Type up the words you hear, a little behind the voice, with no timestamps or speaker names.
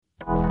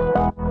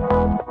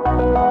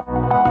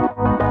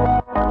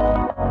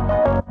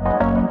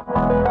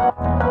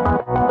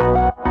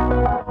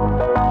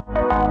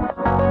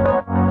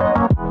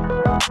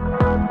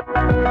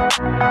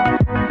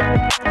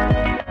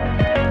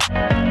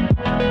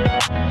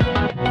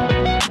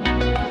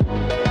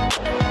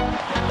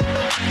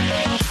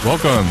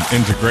Welcome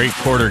into Great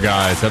Quarter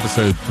Guys,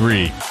 episode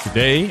 3.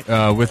 Today,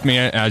 with me,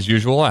 as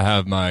usual, I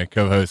have my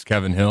co-host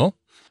Kevin Hill.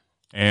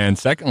 And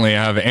secondly,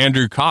 I have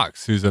Andrew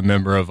Cox, who's a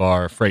member of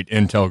our Freight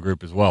Intel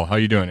group as well. How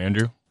you doing,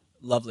 Andrew?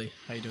 Lovely.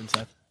 How you doing,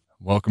 Seth?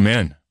 Welcome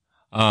in.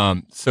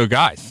 So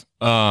guys,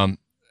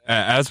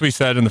 as we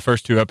said in the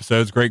first 2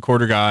 episodes, Great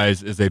Quarter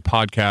Guys is a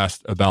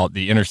podcast about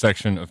the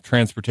intersection of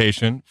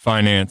transportation,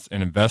 finance,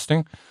 and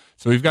investing.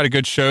 So we've got a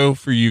good show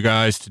for you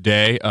guys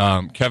today.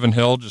 Kevin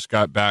Hill just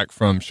got back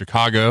from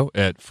Chicago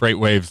at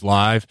FreightWaves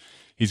Live.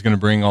 He's going to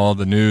bring all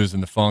the news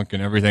and the funk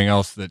and everything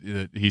else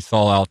that he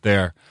saw out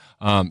there.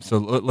 So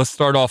let's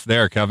start off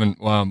there, Kevin.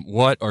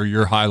 What are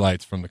your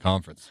highlights from the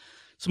conference?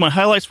 So my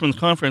highlights from the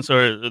conference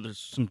are there's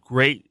some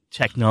great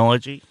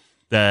technology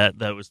that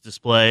was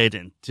displayed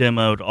and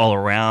demoed all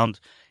around,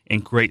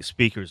 and great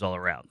speakers all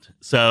around.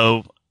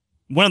 So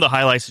one of the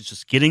highlights is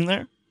just getting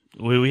there.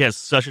 We had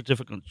such a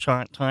difficult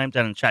time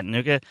down in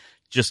Chattanooga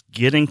just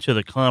getting to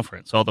the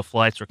conference. All the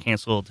flights were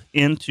canceled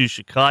into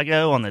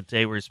Chicago on the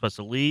day we were supposed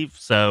to leave.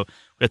 So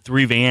we had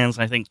 3 vans,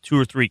 and I think 2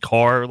 or 3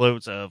 car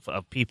loads of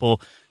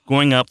people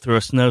going up through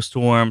a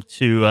snowstorm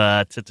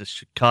to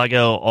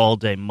Chicago all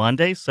day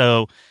Monday.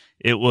 So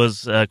it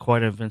was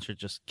quite an adventure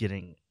just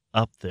getting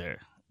up there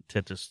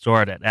to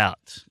start it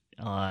out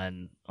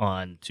on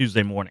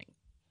Tuesday morning.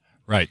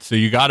 Right. So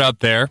you got up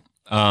there.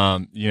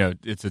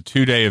 It's a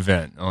 2-day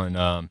event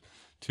on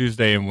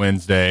Tuesday and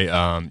Wednesday.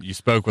 You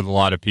spoke with a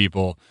lot of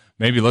people.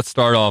 Maybe let's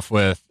start off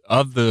with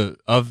the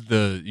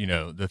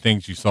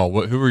things you saw.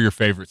 Who were your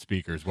favorite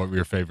speakers? What were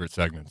your favorite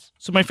segments?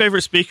 So my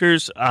favorite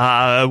speakers,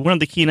 one of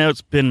the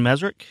keynotes, Ben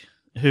Mesrick,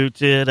 who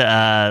did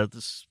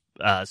this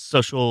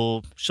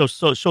social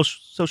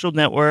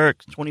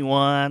network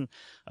 21,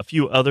 a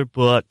few other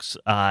books.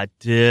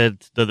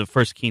 Did the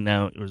first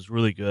keynote. It was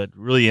really good,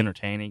 really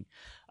entertaining.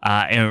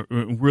 And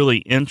really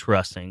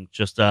interesting,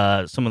 just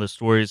some of the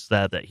stories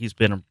that he's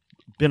been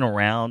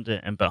around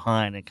and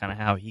behind, and kind of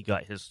how he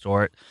got his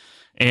start,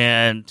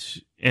 and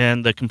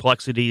the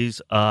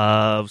complexities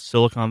of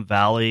Silicon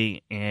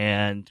Valley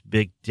and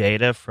big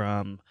data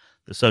from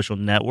the social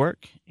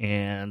network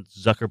and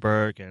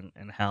Zuckerberg,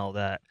 and how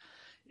that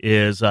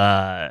is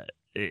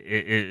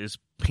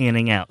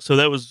panning out. So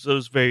that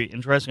was very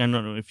interesting. I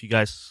don't know if you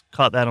guys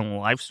caught that on the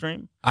live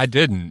stream. I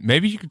didn't.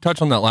 Maybe you could touch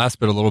on that last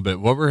bit a little bit.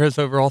 What were his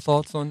overall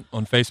thoughts on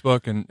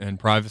Facebook and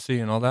privacy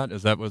and all that?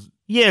 So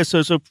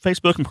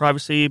Facebook and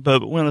privacy,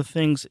 but one of the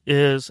things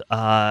is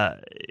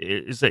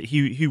that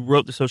he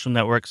wrote the social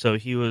network, so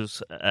he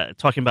was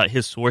talking about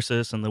his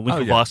sources and the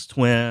Winklevoss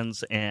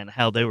twins and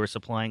how they were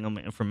supplying him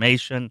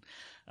information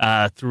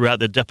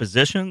throughout the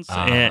depositions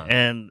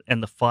and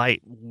the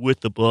fight with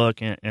the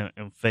book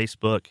and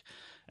Facebook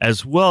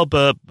as well,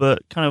 but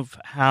kind of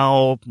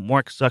how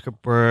Mark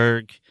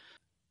Zuckerberg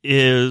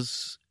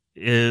is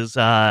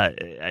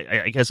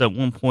I guess at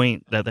one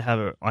point that they have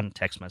it on a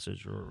text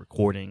message or a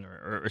recording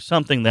or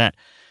something that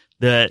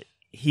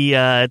he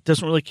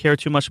doesn't really care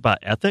too much about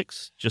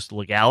ethics, just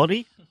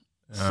legality.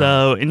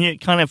 So, and it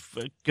kind of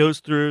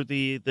goes through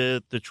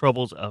the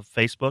troubles of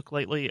Facebook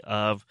lately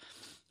of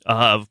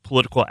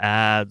political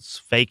ads,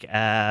 fake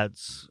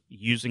ads,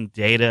 using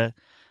data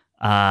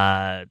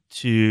for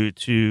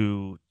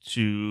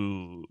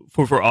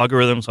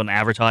algorithms on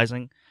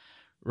advertising,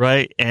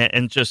 right?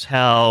 And just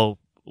how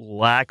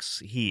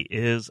lax he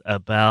is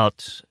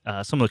about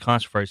some of the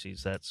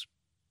controversies that's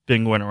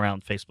been going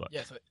around Facebook.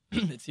 Yeah, so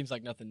it seems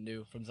like nothing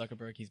new from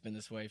Zuckerberg. He's been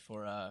this way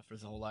for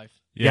his whole life.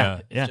 Yeah.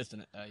 It's just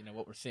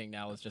what we're seeing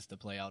now is just a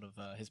play out of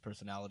his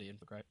personality and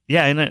right.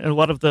 Yeah, and a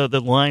lot of the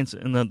lines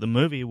in the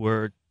movie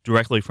were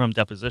directly from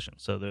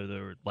depositions, so there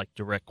were like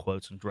direct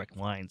quotes and direct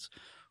lines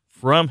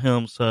from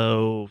him.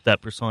 So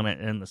that persona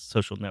in the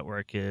social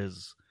network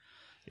is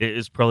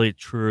probably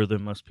truer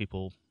than most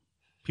people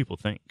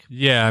think.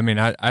 Yeah, I mean,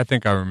 I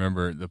think I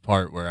remember the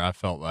part where I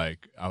felt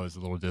like I was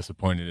a little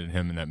disappointed in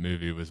him in that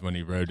movie was when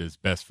he wrote his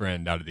best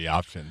friend out of the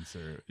options,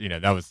 or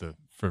that was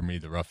for me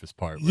the roughest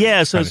part.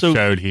 Yeah, so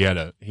showed he had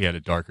a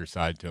darker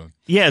side to him.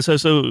 Yeah, so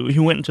he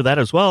went into that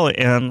as well,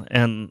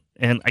 and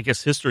I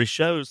guess history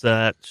shows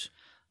that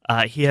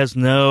he has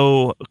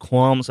no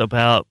qualms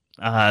about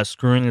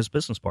screwing his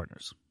business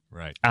partners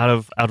right out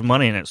of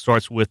money, and it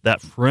starts with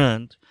that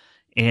friend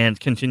and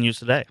continues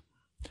today.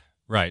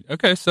 Right.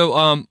 Okay.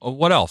 So,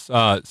 what else?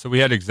 So we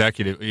had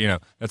executive.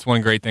 That's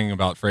one great thing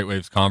about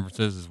FreightWaves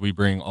conferences is we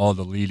bring all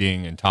the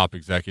leading and top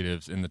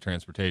executives in the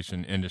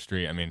transportation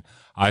industry. I mean,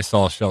 I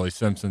saw Shelley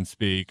Simpson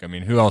speak. I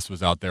mean, who else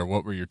was out there?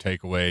 What were your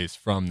takeaways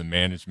from the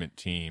management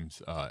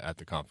teams at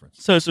the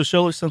conference? So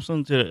Shelley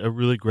Simpson did a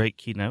really great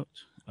keynote.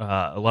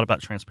 A lot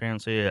about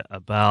transparency,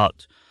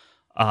 about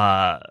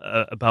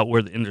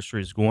where the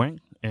industry is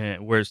going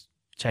and where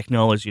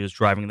technology is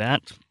driving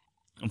that.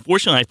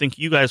 Unfortunately, I think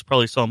you guys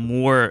probably saw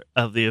more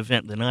of the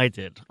event than I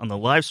did on the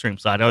live stream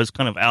side. I was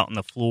kind of out on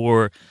the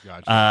floor,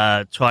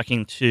 Gotcha.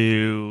 talking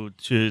to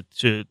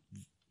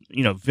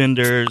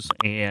vendors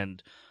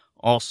and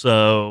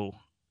also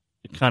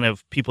kind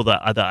of people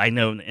that I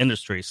know in the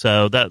industry.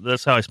 So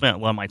that's how I spent a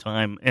lot of my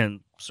time,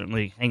 and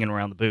certainly hanging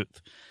around the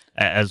booth.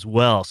 as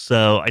well.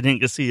 So I didn't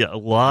get to see a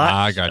lot.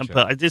 I gotcha.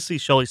 But I did see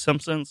Shelly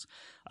Simpsons.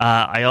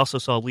 I also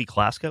saw Lee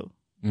Klasko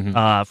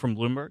from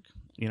Bloomberg.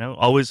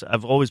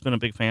 I've always been a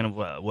big fan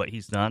of what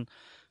he's done.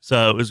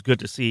 So it was good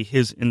to see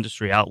his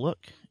industry outlook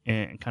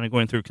and kind of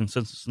going through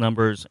consensus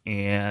numbers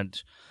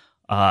and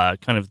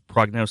kind of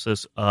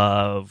prognosis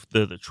of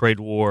the trade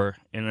war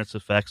and its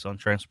effects on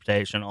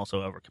transportation,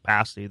 also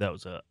overcapacity. That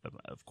was,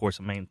 of course,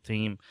 a main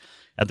theme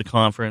at the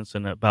conference,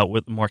 and about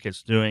what the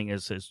market's doing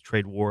is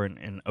trade war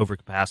and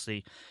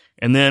overcapacity.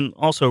 And then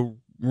also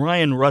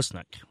Ryan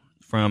Rusnick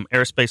from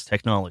Aerospace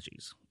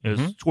Technologies. It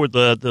was toward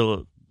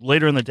the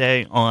later in the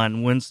day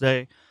on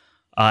Wednesday.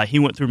 He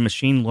went through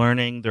machine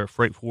learning, their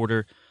freight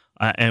forwarder,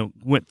 and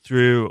went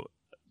through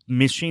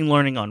machine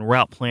learning on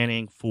route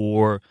planning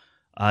for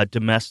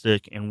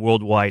domestic and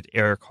worldwide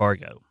air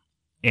cargo.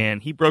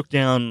 And he broke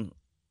down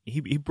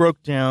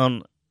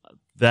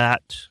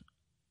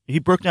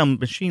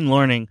machine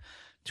learning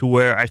to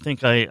where I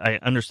think I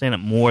understand it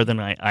more than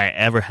I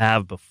ever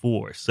have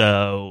before.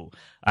 So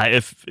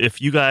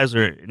if you guys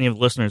or any of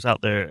the listeners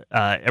out there,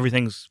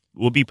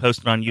 will be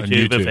posted on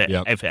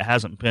YouTube, if it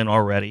hasn't been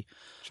already.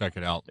 Check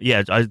it out.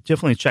 Yeah, I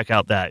definitely check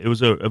out that. It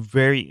was a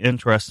very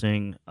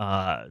interesting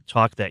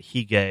talk that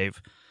he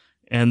gave.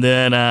 And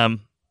then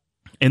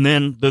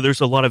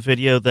there's a lot of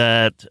video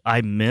that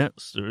I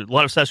missed, a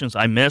lot of sessions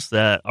I missed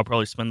that I'll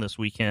probably spend this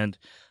weekend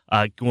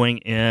going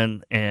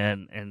in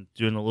and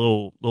doing a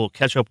little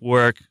catch-up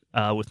work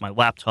with my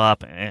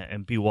laptop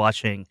and be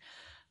watching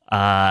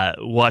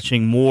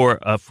more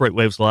of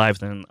FreightWaves Live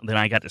than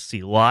I got to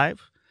see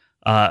live.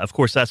 Of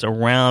course, that's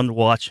around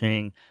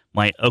watching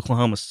my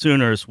Oklahoma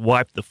Sooners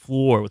wipe the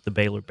floor with the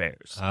Baylor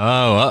Bears.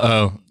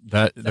 Oh,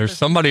 there's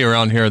somebody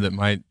around here that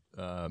might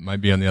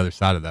be on the other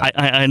side of that.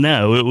 I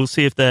know. We'll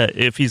see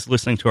if he's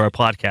listening to our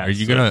podcast.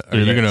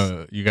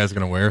 You guys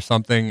gonna wear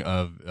something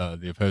of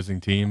the opposing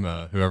team,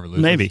 whoever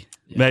loses? Maybe.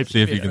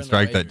 See if you can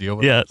strike that deal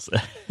with yes.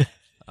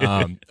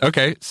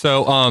 Okay,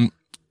 so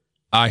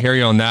I hear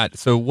you on that.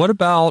 So what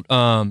about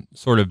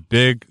sort of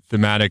big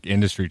thematic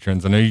industry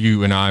trends? I know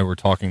you and I were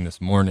talking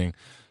this morning.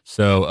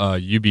 So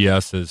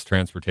UBS's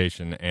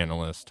transportation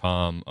analyst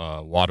Tom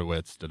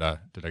Wadowitz, did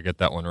I get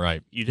that one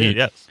right? You did,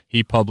 yes.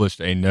 He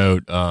published a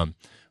note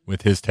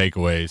with his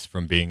takeaways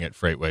from being at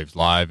FreightWaves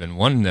Live, and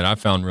one that I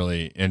found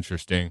really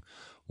interesting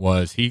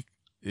was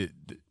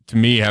to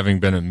me, having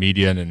been a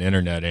media and an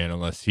internet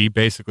analyst, he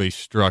basically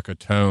struck a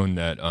tone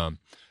that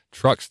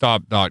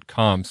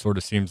truckstop.com sort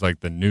of seems like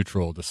the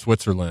neutral, the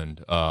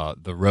Switzerland,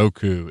 the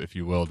Roku, if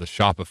you will, the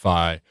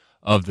Shopify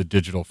of the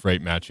digital freight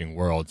matching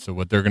world. So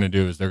what they're going to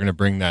do is they're going to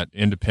bring that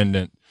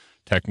independent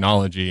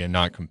technology and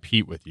not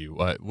compete with you.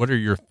 What are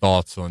your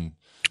thoughts on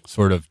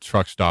sort of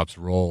TruckStop's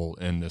role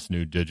in this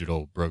new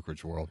digital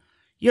brokerage world?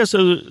 Yeah,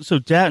 so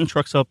DAT and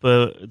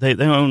TruckStop,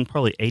 they own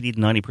probably 80 to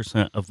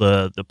 90% of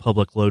the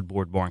public load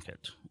board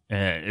market.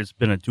 It's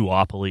been a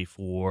duopoly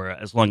for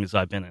as long as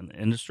I've been in the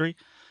industry,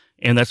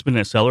 and that's been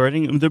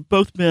accelerating. And they've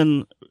both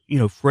been,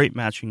 freight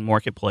matching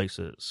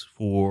marketplaces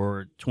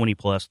for 20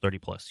 plus, 30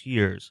 plus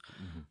years.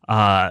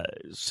 But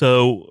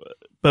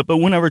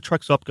whenever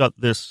TruckStop got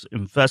this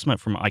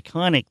investment from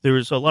Iconic, there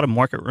was a lot of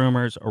market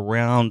rumors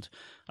around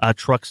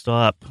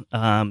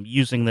TruckStop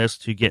using this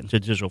to get into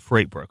digital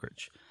freight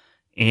brokerage.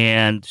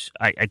 And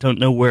I don't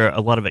know where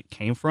a lot of it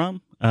came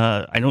from.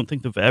 I don't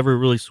think they've ever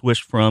really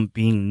switched from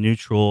being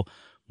neutral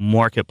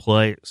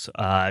marketplace,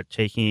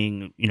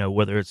 taking,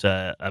 whether it's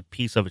a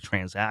piece of a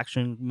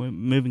transaction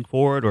moving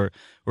forward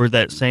or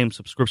that same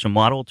subscription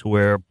model to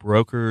where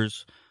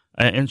brokers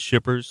and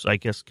shippers, I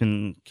guess,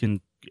 can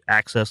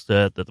access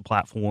the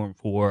platform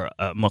for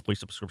a monthly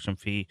subscription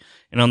fee.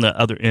 And on the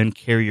other end,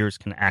 carriers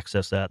can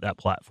access that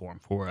platform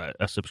for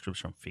a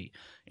subscription fee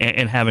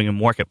and having a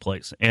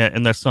marketplace.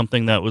 And that's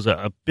something that was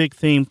a big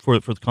theme for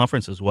the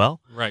conference as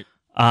well. Right.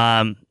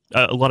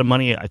 A lot of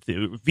money,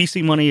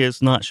 VC money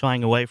is not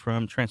shying away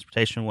from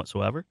transportation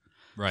whatsoever.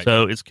 Right.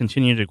 So it's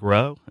continuing to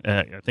grow.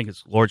 I think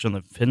it's large on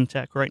the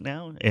fintech right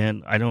now,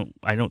 and I don't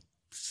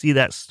see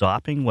that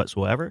stopping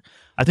whatsoever.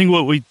 I think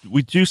what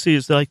we do see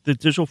is like the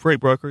digital freight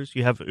brokers.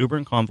 You have Uber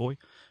and Convoy,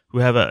 who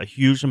have a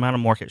huge amount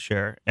of market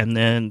share, and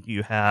then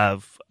you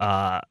have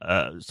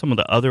some of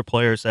the other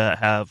players that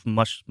have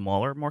much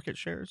smaller market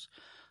shares.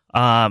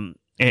 And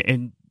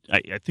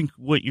I think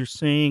what you're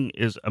seeing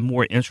is a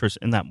more interest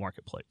in that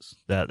marketplace,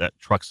 that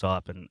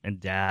TruckStop and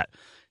DAT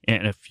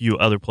and a few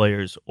other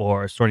players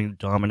are starting to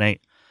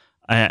dominate.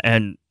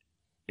 And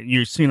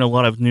you're seeing a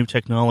lot of new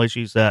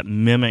technologies that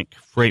mimic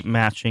freight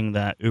matching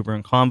that Uber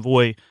and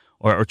Convoy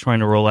are trying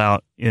to roll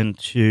out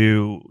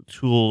into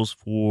tools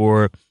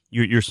for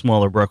your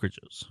smaller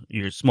brokerages,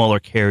 your smaller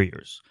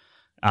carriers.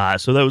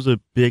 So that was a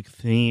big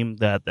theme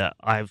that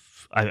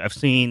I've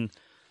seen.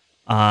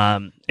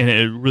 And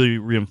it really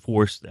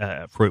reinforced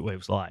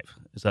FreightWaves Live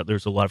is that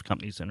there's a lot of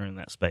companies entering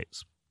that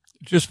space.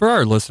 Just for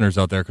our listeners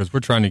out there, because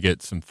we're trying to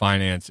get some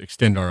finance,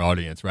 extend our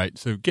audience, right?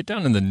 So get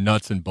down in the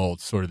nuts and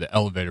bolts, sort of the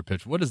elevator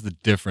pitch. What is the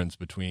difference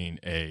between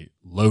a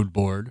load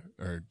board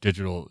or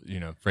digital,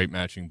 freight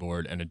matching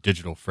board and a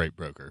digital freight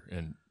broker?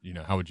 And,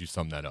 how would you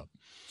sum that up?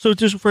 So a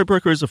digital freight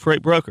broker is a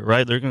freight broker,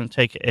 right? They're going to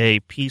take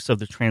a piece of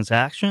the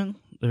transaction.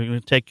 They're going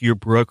to take your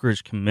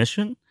brokerage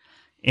commission,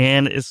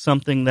 and it's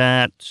something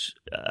that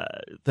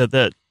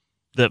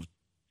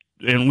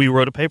and we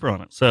wrote a paper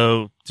on it.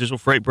 So digital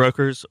freight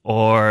brokers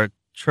are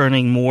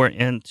turning more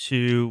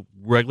into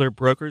regular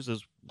brokers,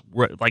 as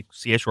like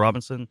C.H.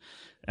 Robinson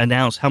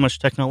announced. How much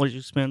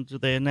technology spend did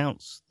they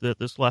announce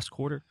this last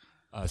quarter?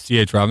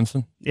 C.H.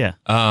 Robinson? Yeah.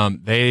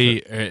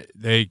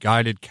 They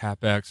guided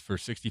CapEx for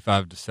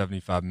 65 to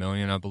 75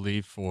 million, I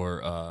believe,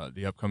 for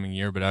the upcoming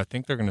year, but I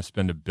think they're going to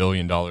spend $1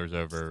 billion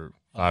over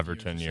 5 or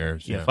 10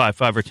 years. Yeah,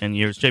 5 or 10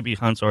 years. J.B.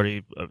 Hunt's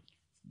already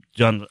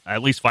done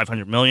at least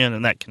 500 million,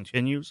 and that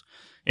continues.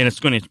 And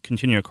it's going to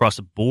continue across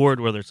the board,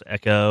 whether it's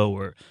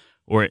Echo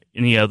or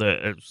any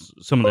other,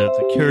 some of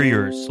the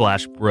carriers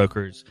 /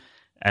 brokers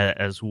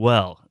as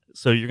well.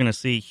 So you're going to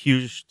see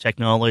huge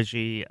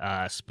technology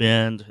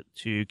spend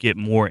to get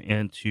more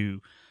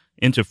into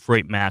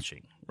freight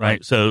matching,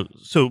 right? So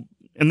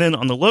and then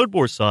on the load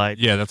board side,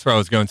 yeah, that's where I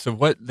was going. So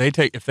if they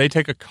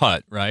take a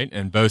cut, right,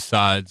 and both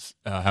sides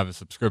have a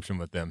subscription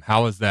with them,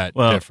 how is that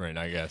different?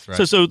 I guess,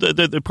 right? So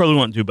they probably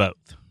want to do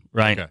both.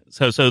 Right. Okay.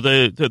 So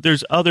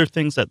there's other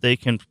things that they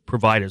can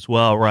provide as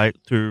well, right?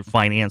 Through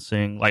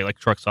financing, like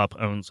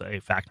Truckstop owns a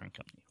factoring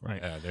company,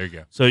 right? Yeah, there you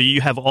go. So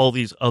you have all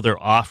these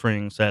other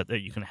offerings that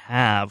you can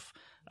have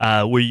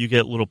where you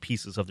get little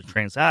pieces of the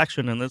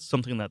transaction, and that's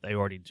something that they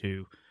already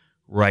do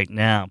right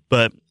now.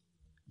 But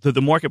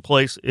the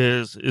marketplace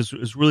is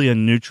really a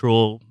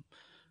neutral,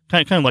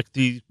 kind of like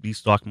the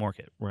stock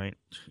market, right?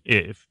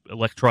 If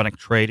electronic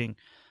trading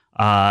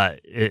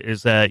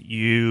is that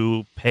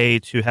you pay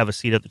to have a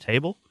seat at the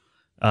table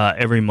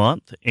every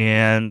month,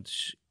 and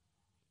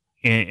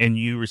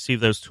you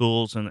receive those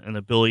tools and the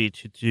ability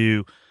to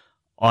do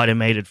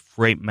automated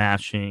freight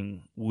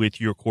matching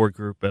with your core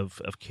group of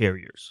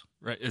carriers.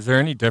 Right. Is there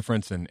any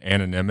difference in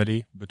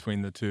anonymity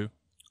between the two?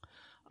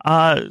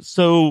 I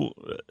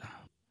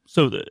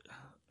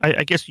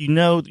guess you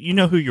know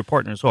who your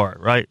partners are,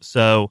 right?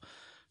 So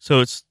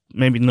it's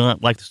maybe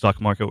not like the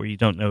stock market where you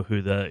don't know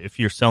if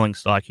you're selling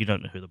stock, you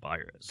don't know who the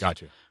buyer is.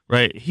 Gotcha.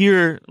 Right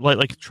here,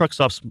 like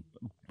Truckstop's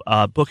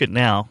Book It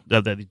Now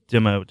that they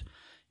demoed,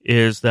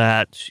 is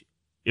that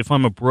if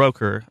I'm a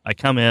broker, I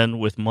come in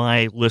with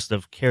my list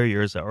of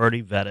carriers that are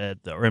already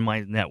vetted, that are in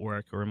my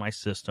network or in my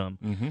system,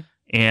 mm-hmm.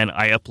 and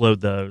I upload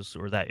those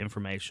or that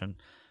information,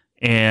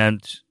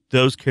 and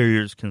those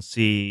carriers can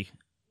see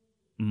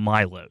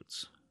my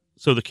loads.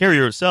 So the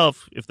carrier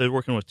itself, if they're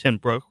working with 10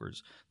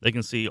 brokers, they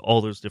can see all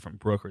those different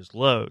brokers'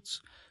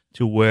 loads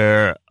to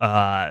where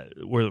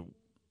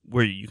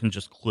you can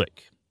just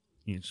click.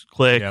 You just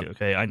click, Yep.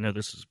 Okay, I know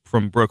this is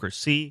from broker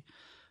C,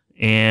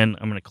 and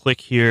I'm going to click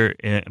here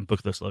and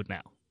book this load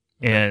now.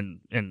 Okay.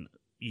 And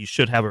you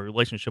should have a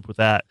relationship with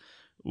that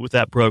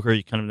broker.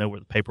 You kind of know where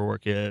the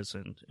paperwork is,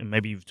 and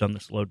maybe you've done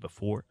this load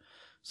before.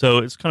 So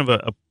it's kind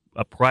of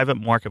a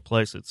private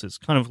marketplace. It's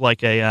kind of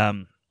like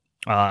there's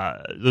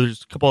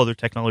a couple other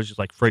technologies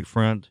like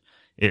FreightFriend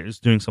is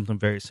doing something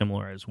very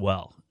similar as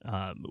well,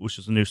 which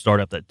is a new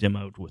startup that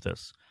demoed with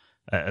us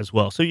as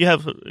well. So you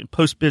have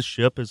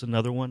PostBizShip is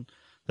another one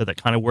that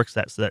kind of works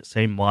that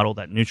same model,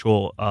 that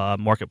neutral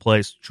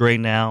marketplace.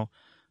 DrayNow,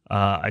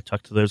 I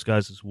talked to those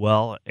guys as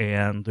well,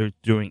 and they're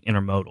doing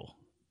intermodal.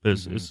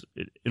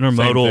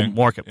 Intermodal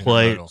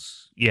marketplace.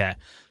 Intermodal. Yeah.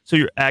 So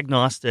you're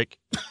agnostic.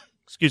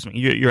 Excuse me.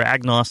 You're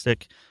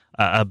agnostic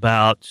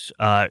about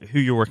who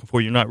you're working for.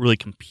 You're not really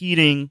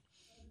competing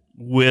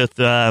with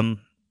your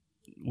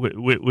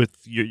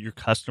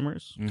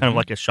customers, mm-hmm. kind of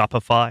like a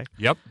Shopify.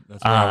 Yep,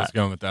 that's where I was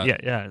going with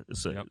that. Yeah.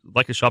 So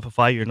like a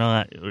Shopify, you're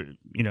not,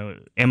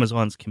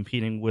 Amazon's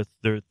competing with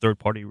their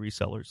third-party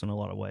resellers in a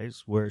lot of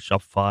ways, where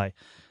Shopify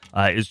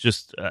is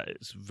just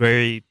it's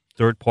very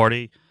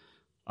third-party,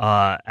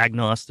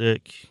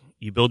 agnostic.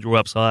 You build your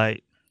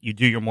website, you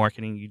do your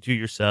marketing, you do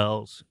your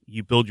sales,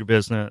 you build your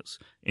business,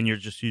 and you're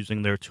just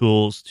using their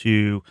tools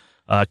to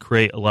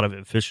create a lot of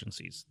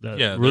efficiencies.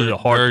 Really the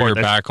hard part. Your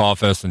back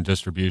office and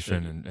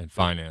distribution and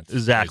finance.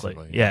 Exactly.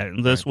 Basically. Yeah,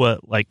 and that's what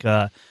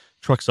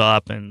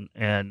Truckstop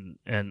and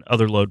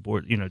other load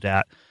board,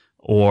 DAT,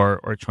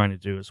 are trying to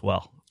do as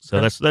well. So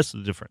that's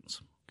the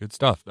difference. Good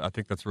stuff. I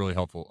think that's really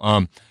helpful.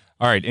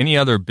 All right. Any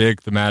other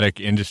big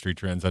thematic industry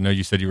trends? I know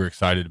you said you were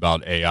excited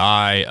about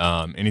AI.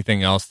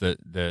 Anything else that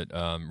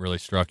really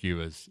struck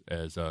you as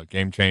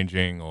game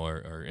changing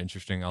or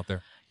interesting out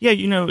there? Yeah,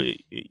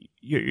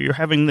 you're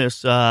having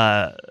this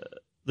not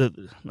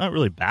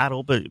really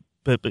battle, but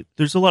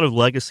there's a lot of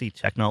legacy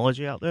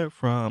technology out there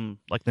from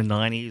like the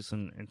 90s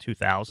and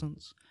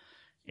 2000s,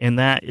 and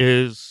that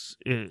is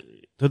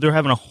they're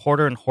having a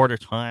harder and harder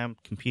time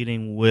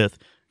competing with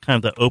kind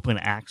of the open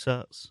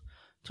access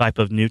type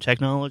of new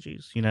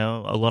technologies.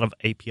 A lot of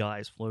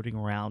APIs floating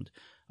around,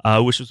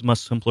 which is a much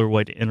simpler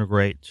way to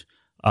integrate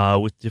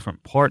with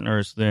different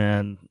partners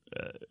than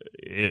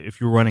if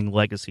you're running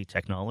legacy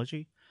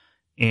technology.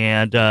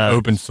 And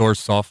open source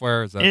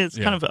software, is that? It's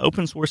kind of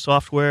open source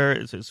software.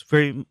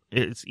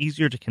 It's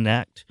easier to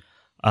connect.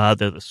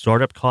 The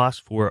startup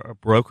cost for a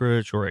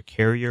brokerage or a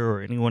carrier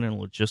or anyone in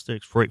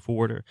logistics, freight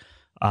forwarder,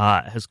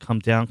 has come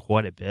down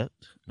quite a bit.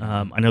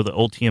 I know the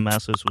old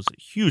TMSs was a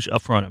huge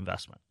upfront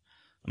investment.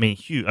 I mean,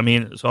 huge. I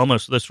mean, it's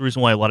almost that's the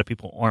reason why a lot of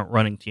people aren't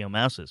running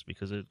TMSs,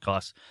 because it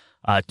costs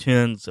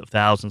tens of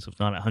thousands, if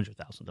not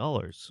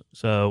 $100,000.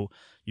 So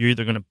you're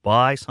either going to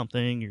buy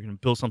something, you're going to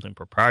build something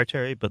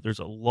proprietary, but there's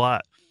a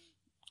lot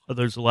of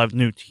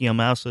new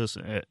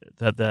TMSs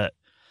that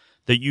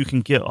you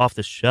can get off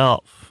the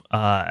shelf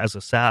as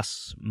a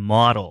SaaS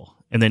model,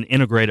 and then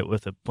integrate it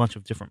with a bunch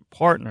of different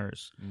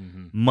partners,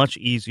 much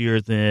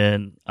easier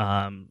than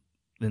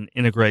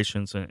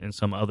integrations in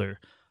some other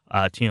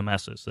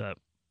TMSs that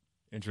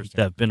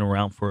have been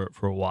around for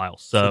a while.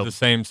 So the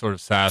same sort of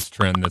SaaS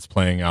trend that's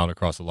playing out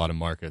across a lot of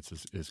markets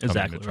is coming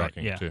exactly to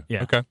trucking right. too.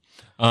 Yeah. Okay.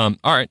 All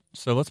right.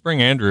 So let's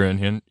bring Andrew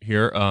in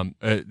here.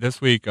 This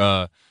week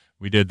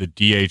we did the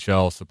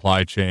DHL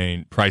Supply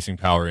Chain Pricing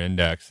Power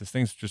Index. This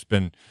thing's just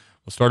been.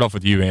 We'll start off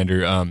with you,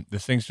 Andrew.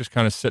 This thing's just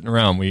kind of sitting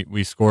around.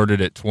 We scored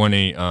it at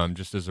 20.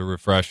 Just as a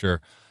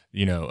refresher,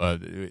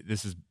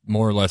 this is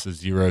more or less a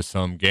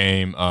zero-sum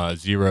game.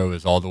 0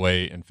 is all the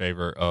way in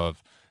favor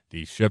of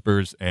the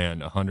shippers,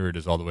 and 100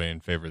 is all the way in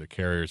favor of the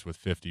carriers, with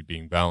 50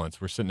 being balanced.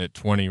 We're sitting at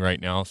 20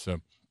 right now,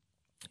 so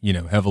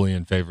heavily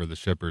in favor of the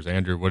shippers.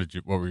 Andrew, what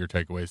were your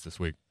takeaways this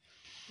week?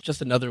 Just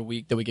another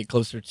week that we get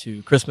closer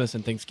to Christmas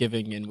and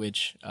Thanksgiving, in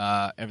which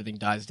everything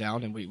dies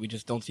down, and we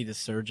just don't see the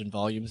surge in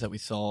volumes that we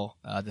saw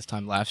this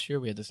time last year.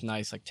 We had this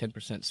nice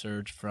 10%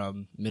 surge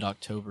from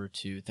mid-October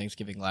to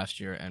Thanksgiving last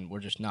year, and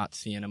we're just not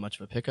seeing much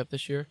of a pickup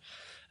this year.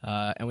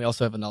 And we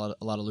also have a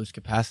lot of loose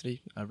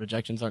capacity.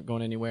 Rejections aren't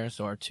going anywhere,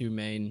 so our two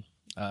main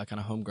kind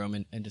of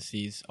homegrown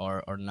indices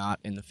are not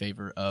in the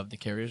favor of the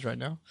carriers right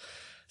now.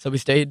 So we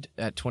stayed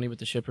at 20 with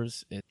the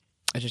shippers.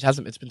 It just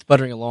hasn't. It's been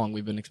sputtering along.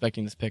 We've been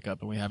expecting this pickup,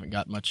 and we haven't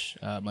got much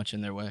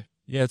in their way.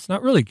 Yeah, it's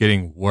not really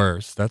getting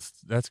worse.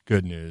 That's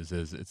good news.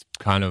 Is it's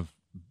kind of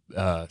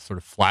sort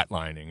of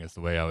flatlining is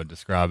the way I would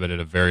describe it, at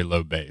a very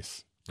low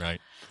base, right?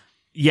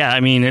 Yeah,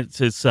 I mean it's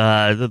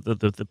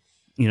the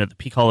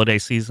peak holiday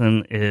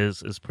season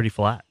is pretty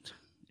flat.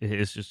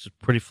 It's just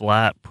pretty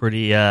flat,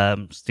 pretty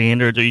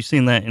standard. Are you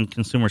seeing that in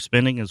consumer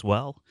spending as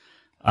well,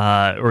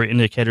 or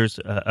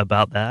indicators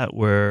about that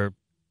where?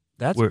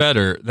 That's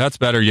better. That's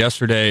better.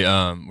 Yesterday,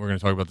 we're going to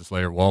talk about this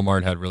later.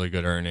 Walmart had really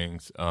good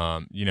earnings.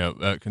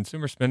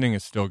 Consumer spending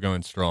is still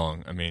going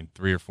strong. I mean,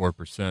 3 or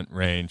 4%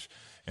 range,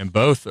 and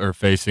both are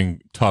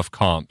facing tough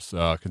comps.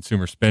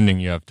 Consumer spending,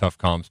 you have tough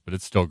comps, but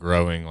it's still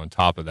growing on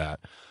top of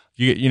that.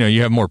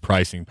 You have more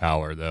pricing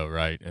power though,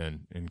 right?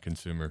 And in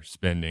consumer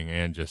spending,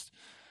 and just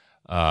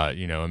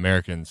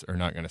Americans are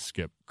not going to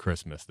skip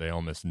Christmas. They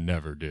almost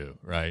never do,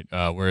 right?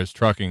 Whereas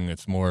trucking,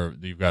 it's more,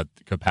 you've got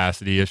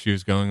capacity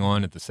issues going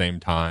on at the same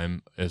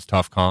time as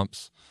tough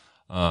comps.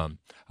 I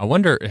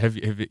wonder, have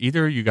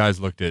either of you guys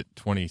looked at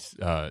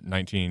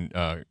 2019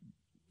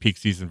 peak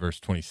season versus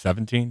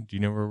 2017? Do you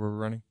know where we're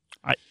running?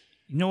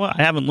 You know what?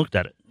 I haven't looked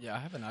at it. Yeah, I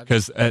haven't either.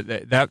 Because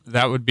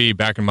that would be,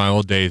 back in my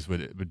old days,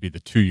 would be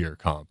the 2-year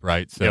comp,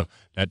 right? So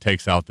that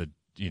takes out the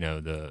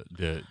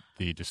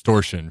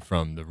distortion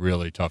from the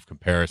really tough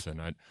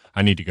comparison.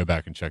 I need to go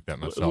back and check that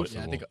myself.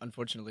 Yeah, I think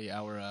unfortunately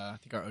our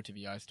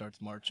OTVI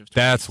starts March of.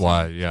 That's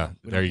why. Yeah,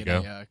 there you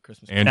go.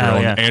 Christmas.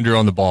 Andrew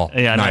on the ball.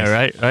 Yeah, nice.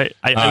 I know, right.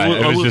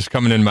 It was just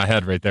coming in my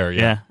head right there.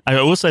 Yeah. I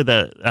will say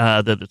that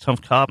the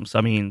tough comps.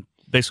 I mean,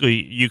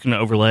 basically, you can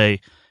overlay,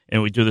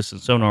 and we do this in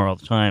Sonar all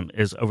the time,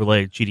 is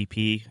overlay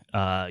GDP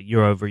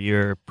year over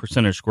year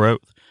percentage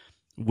growth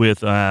with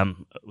the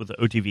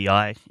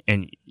OTVI,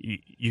 and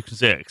you can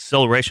say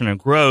acceleration of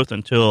growth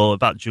until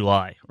about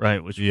July,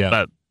 right? Which is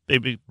about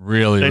maybe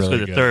really basically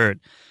really the third,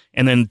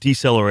 and then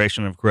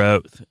deceleration of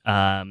growth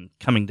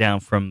coming down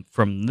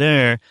from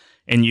there,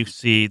 and you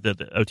see that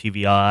the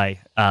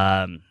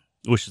OTVI,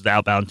 which is the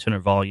outbound tender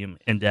volume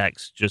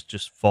index,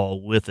 just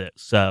fall with it.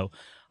 So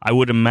I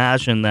would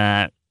imagine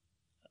that,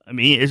 I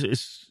mean,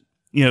 it's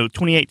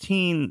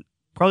 2018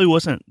 probably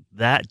wasn't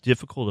that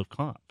difficult of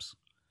comps.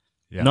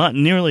 Yeah. Not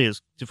nearly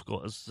as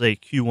difficult as, say,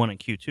 Q1 and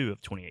Q2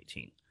 of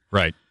 2018.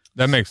 Right.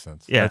 That makes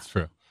sense. Yeah. That's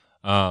true.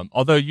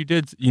 Although you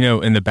did,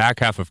 in the back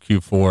half of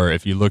Q4,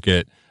 if you look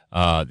at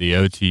the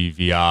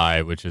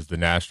OTVI, which is the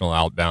National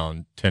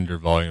Outbound Tender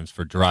Volumes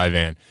for dry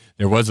van,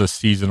 there was a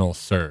seasonal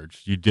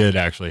surge. You did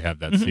actually have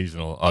that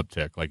seasonal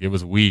uptick. Like, it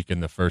was weak in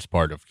the first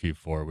part of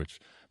Q4, which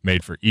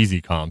made for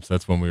easy comps.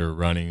 That's when we were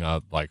running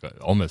up like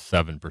almost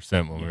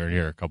 7% when we were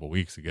here a couple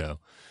weeks ago.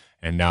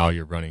 And now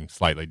you're running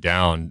slightly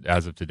down.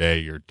 As of today,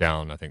 you're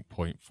down, I think,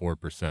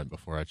 0.4%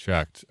 before I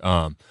checked.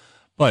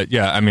 But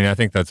yeah, I mean, I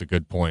think that's a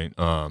good point.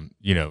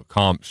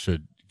 Comps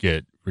should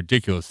get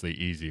ridiculously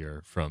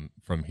easier from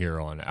here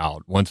on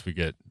out once we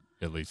get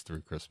at least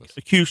through Christmas.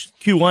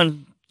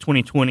 Q1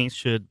 2020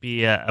 should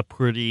be a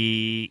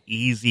pretty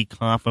easy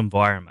comp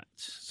environment.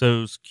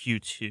 So's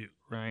Q2,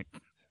 right?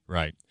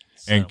 Right.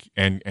 So.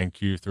 And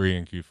Q3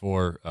 and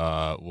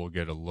Q4 will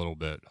get a little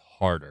bit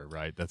harder,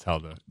 right? That's how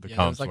the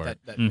comps like work.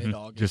 that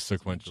mid-August, just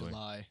sequentially.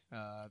 July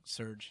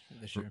surge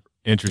this year.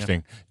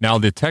 Interesting. Yeah. Now,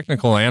 the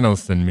technical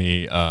analyst in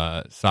me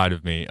side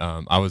of me,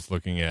 I was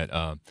looking at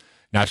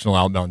national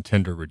outbound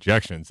tender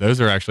rejections. Those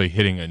are actually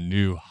hitting a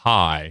new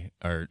high,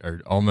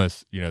 or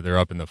almost, they're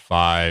up in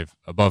the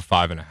above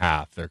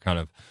 5.5. They're kind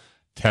of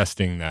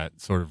testing that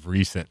sort of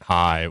recent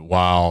high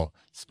while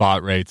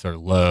spot rates are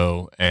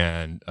low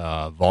and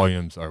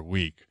volumes are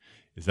weak.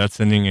 Is that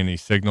sending any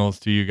signals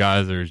to you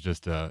guys, or is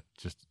just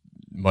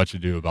much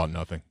ado about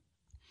nothing?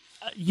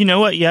 You know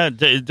what? Yeah,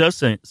 it does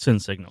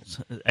send signals.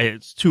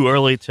 It's too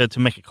early to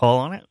make a call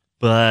on it,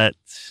 but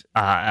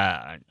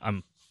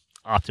I'm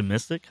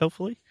optimistic,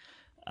 hopefully,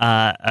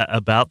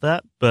 about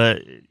that.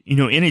 But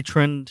any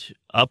trend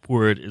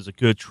upward is a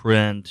good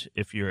trend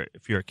if you're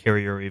a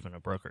carrier or even a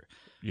broker.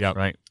 Yeah,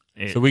 right.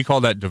 So we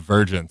call that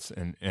divergence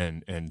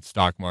in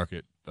stock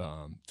market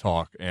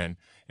talk,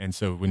 and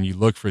so when you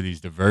look for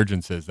these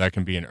divergences, that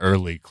can be an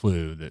early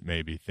clue that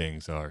maybe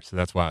things are. So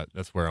that's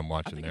where I'm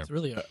watching there. It's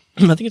really I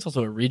think it's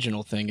also a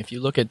regional thing. If you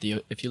look at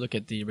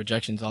the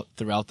rejections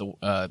throughout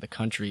the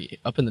country,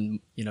 up in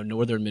the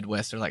northern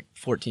Midwest, they're like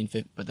 14,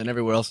 15, but then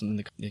everywhere else in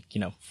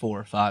the 4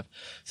 or 5.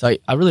 So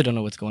I really don't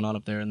know what's going on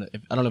up there, and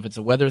I don't know if it's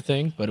a weather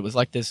thing, but it was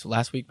like this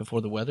last week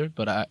before the weather.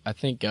 But I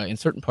think in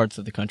certain parts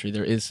of the country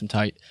there is some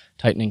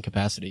tightening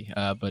capacity,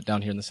 but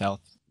down here in the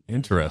South.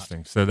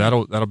 Interesting. So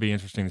that'll be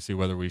interesting to see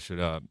whether we should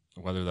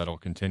whether that'll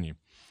continue.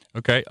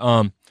 Okay.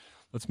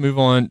 Let's move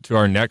on to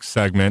our next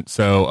segment.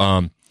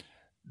 So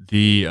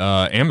the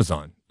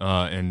Amazon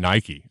and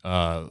Nike.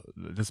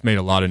 This made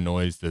a lot of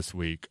noise this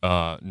week.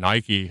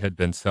 Nike had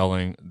been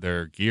selling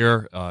their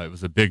gear. It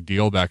was a big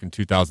deal back in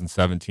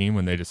 2017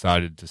 when they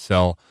decided to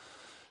sell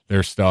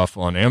their stuff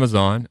on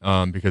Amazon,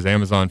 because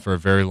Amazon for a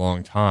very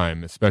long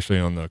time, especially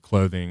on the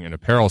clothing and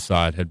apparel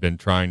side, had been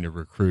trying to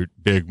recruit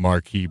big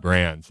marquee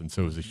brands, and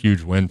so it was a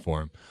huge win for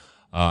them.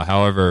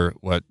 However,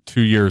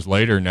 2 years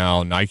later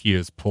now, Nike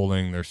is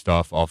pulling their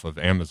stuff off of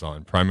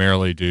Amazon,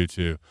 primarily due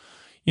to,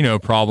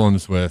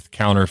 problems with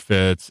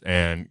counterfeits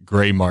and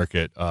gray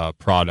market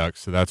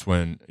products. So that's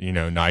when,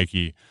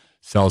 Nike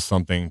sells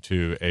something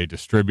to a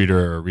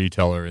distributor or a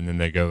retailer, and then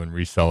they go and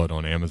resell it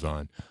on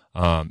Amazon.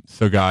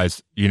 So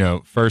guys,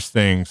 first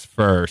things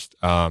first,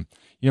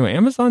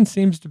 Amazon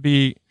seems to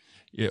be,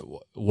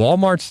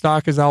 Walmart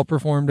stock has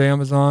outperformed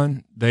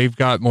Amazon. They've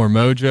got more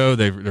mojo.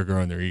 They're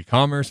growing their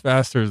e-commerce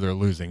faster. They're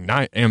losing,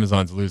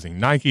 Amazon's losing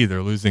Nike.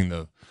 They're losing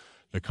the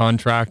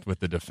contract with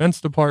the Defense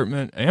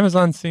Department.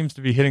 Amazon seems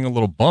to be hitting a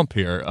little bump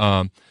here.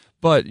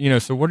 But,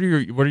 so what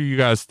are you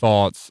guys'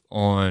 thoughts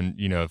on,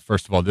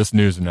 first of all, this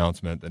news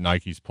announcement that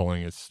Nike's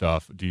pulling its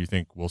stuff? Do you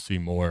think we'll see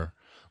more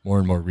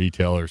and more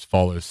retailers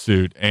follow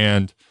suit?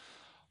 And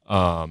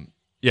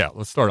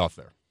let's start off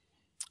there.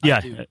 I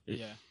think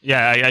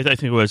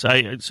it was.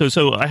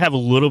 So I have a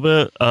little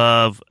bit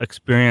of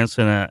experience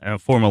in a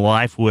former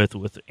life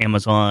with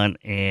Amazon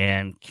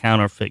and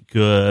counterfeit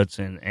goods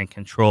and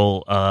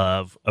control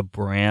of a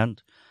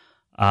brand.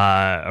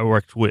 I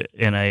worked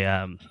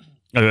I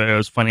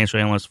was a financial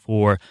analyst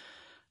for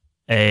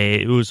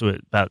it was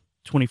about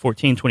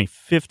 2014,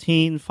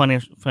 2015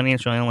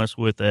 financial analyst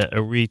with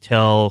a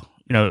retail,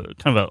 kind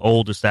of an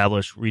old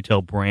established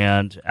retail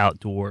brand,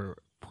 outdoor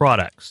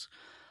products.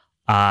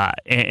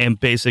 And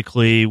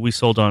basically we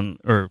sold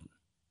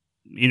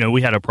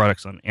we had our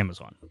products on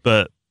Amazon,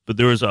 but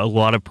there was a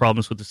lot of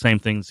problems with the same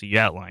things that you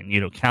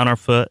outlined,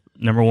 counterfeit,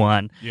 number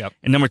one. Yep.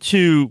 And number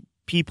two,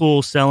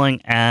 people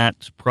selling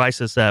at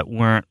prices that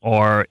weren't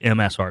our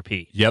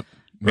MSRP. Yep.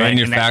 Right?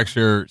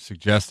 Manufacturer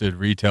suggested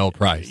retail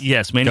price.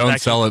 Yes, don't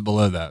sell it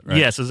below that. Right?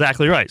 Yes,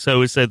 exactly right. So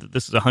we said that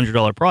this is a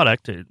 $100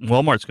 product.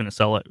 Walmart's going to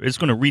sell it. It's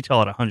going to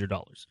retail at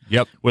 $100.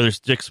 Yep. Whether it's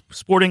Dick's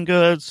Sporting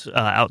Goods,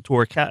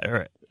 Outdoor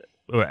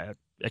or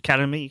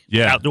Academy,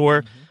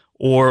 Outdoor,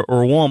 or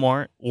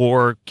Walmart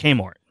or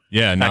Kmart.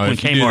 Yeah, back when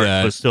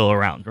Kmart was still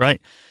around,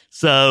 right?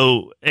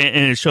 So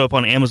and it showed up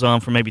on Amazon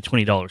for maybe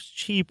 $20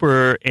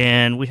 cheaper,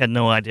 and we had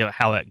no idea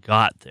how it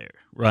got there,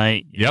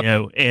 right?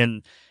 Yep.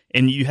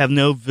 And you have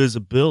no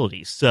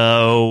visibility.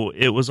 So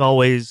it was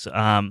always,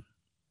 certainly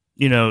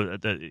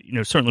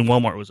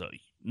Walmart was a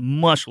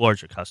much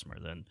larger customer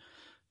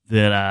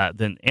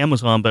than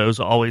Amazon, but it was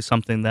always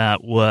something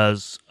that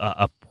was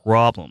a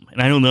problem.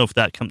 And I don't know if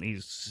that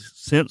company's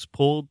since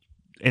pulled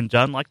and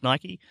done like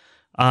Nike,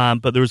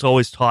 but there was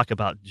always talk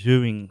about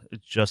doing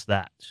just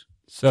that.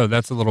 So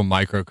that's a little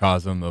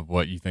microcosm of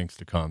what you think's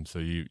to come. So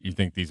you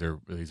think these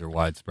are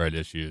widespread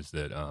issues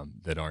that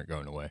aren't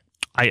going away?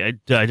 I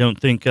don't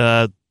think.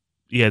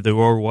 There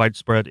are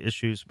widespread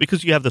issues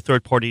because you have the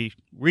third-party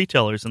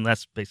retailers, and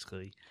that's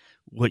basically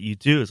what you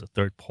do as a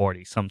third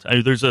party.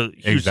 Sometimes there's a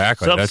huge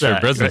subset, that's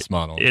your business right?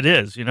 model. It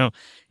is,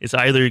 it's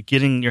either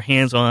getting your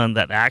hands on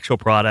that actual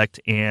product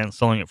and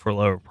selling it for a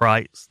lower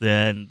price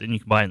than you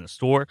can buy in the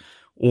store,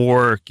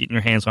 or getting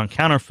your hands on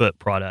counterfeit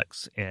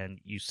products and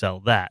you sell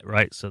that,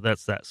 right? So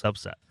that's that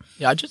subset.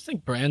 Yeah, I just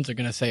think brands are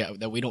going to say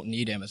that we don't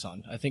need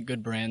Amazon. I think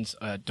good brands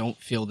don't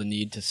feel the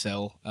need to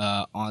sell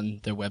on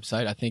their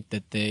website. I think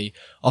that they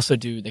also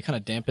they kind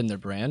of dampen their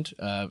brand.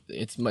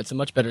 It's a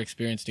much better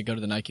experience to go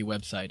to the Nike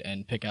website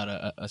and pick out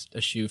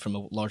a shoe from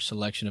a large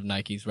selection of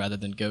Nikes rather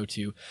than go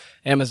to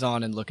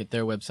Amazon and look at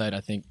their website.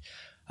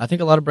 I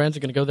think a lot of brands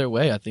are going to go their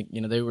way. I think,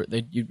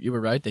 you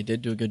were right. They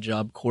did do a good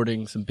job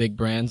courting some big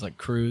brands like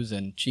Cruise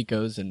and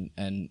Chico's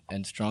and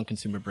strong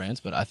consumer brands,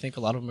 but I think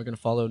a lot of them are going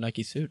to follow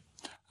Nike suit.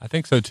 I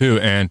think so too.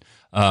 And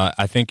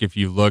I think if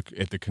you look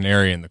at the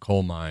canary in the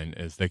coal mine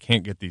is they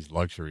can't get these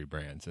luxury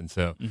brands. And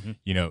so,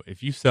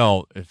 if you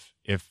sell,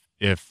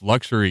 if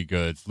luxury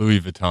goods,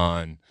 Louis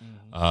Vuitton,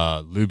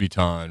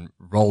 Louboutin,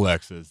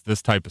 Rolexes,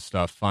 this type of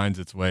stuff finds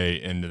its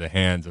way into the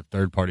hands of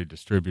third-party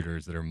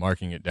distributors that are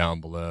marking it down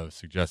below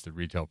suggested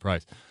retail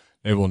price,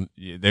 they will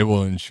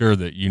ensure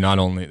that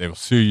they will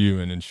sue you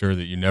and ensure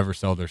that you never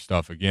sell their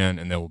stuff again,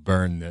 and they will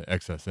burn the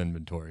excess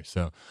inventory.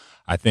 So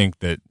I think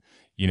that,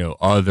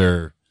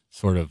 other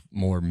sort of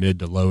more mid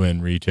to low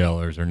end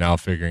retailers are now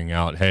figuring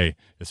out, hey,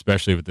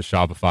 especially with the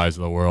Shopifys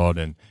of the world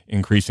and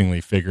increasingly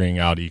figuring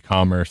out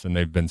e-commerce, and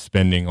they've been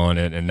spending on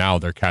it and now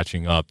they're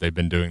catching up. They've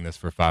been doing this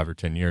for 5 or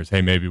 10 years.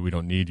 Hey, maybe we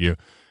don't need you.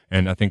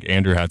 And I think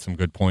Andrew had some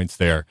good points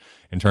there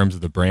in terms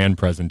of the brand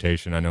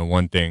presentation. I know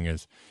one thing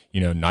is,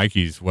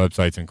 Nike's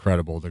website's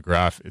incredible.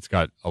 It's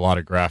got a lot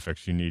of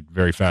graphics. You need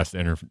very fast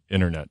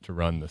internet to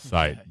run the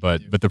site,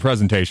 but the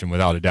presentation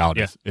without a doubt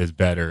is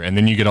better. And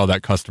then you get all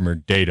that customer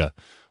data,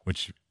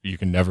 which you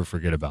can never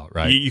forget about,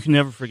 right? You can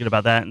never forget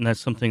about that, and that's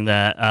something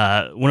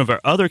that one of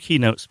our other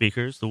keynote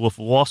speakers, the Wolf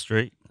of Wall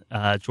Street,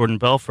 Jordan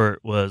Belfort,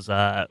 was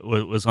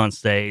on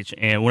stage,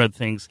 and one of the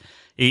things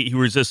he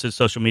resisted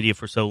social media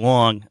for so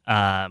long,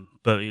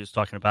 but he was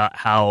talking about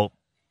how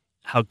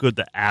good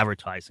the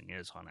advertising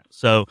is on it.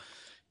 So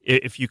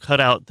if you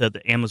cut out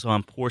the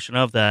Amazon portion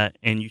of that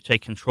and you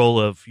take control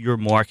of your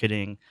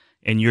marketing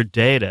and your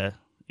data,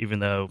 even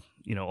though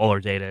all our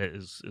data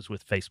is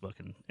with Facebook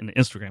and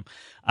Instagram.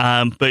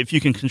 But if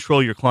you can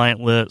control your client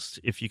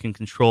list, if you can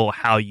control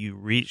how you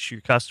reach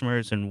your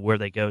customers and where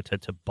they go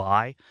to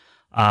buy,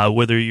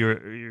 whether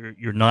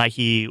you're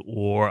Nike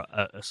or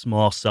a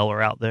small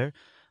seller out there,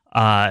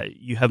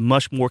 you have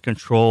much more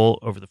control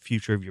over the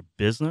future of your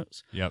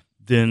business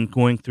than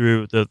going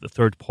through the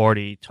third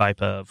party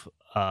type of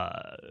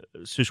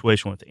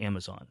situation with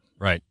Amazon.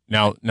 Right.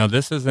 Now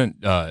this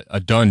isn't a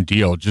done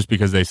deal just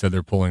because they said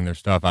they're pulling their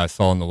stuff. I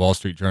saw in the Wall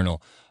Street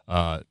Journal,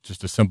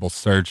 just a simple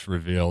search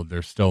revealed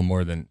there's still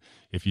more than,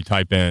 if you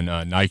type in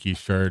Nike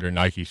shirt or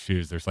Nike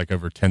shoes, there's like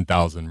over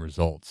 10,000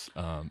 results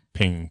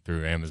pinging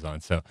through Amazon.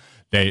 So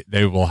they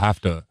will have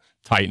to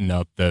tighten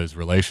up those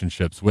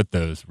relationships with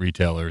those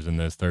retailers and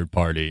those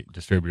third-party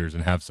distributors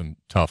and have some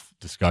tough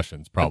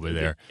discussions probably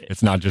there.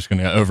 It's not just going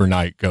to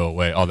overnight go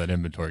away, all that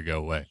inventory go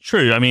away.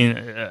 True. I mean,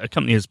 a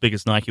company as big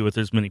as Nike with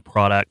as many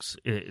products,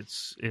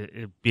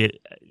 it'd be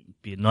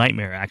a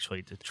nightmare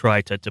actually to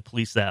try to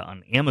police that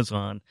on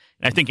Amazon.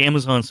 And I think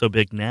Amazon's so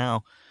big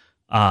now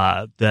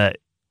that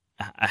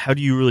how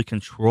do you really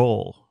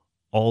control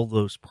all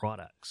those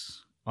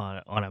products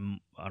on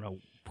a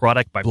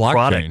product by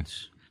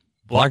product?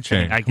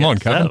 Blockchain. Come on,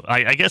 Kevin. So.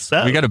 I guess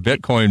so. We got a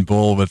Bitcoin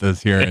bull with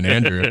us here in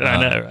Andrew.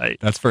 I know, right?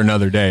 That's for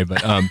another day.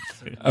 But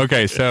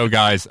okay, so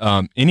guys,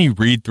 any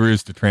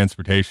read-throughs to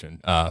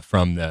transportation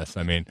from this?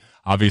 I mean,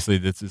 obviously,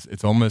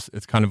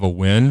 it's kind of a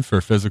win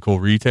for physical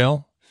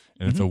retail,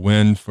 and it's a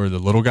win for the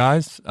little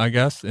guys, I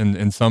guess,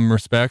 in some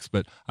respects.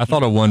 But I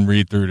thought of one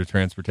read-through to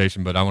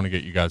transportation, but I want to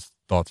get you guys'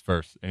 thoughts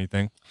first.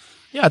 Anything?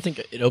 Yeah, I think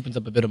it opens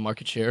up a bit of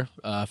market share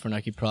for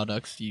Nike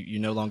products. You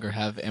no longer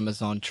have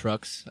Amazon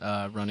trucks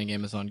running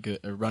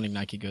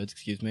Nike goods.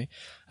 Excuse me.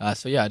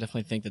 So yeah, I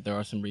definitely think that there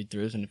are some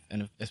read-throughs,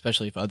 and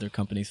especially if other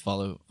companies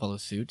follow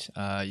suit,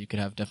 you could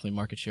have definitely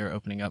market share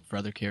opening up for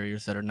other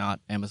carriers that are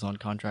not Amazon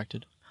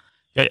contracted.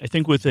 Yeah, I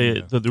think with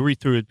the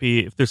read-through would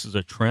be if this is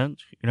a trend.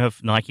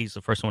 If Nike's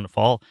the first one to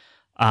fall,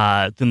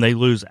 then they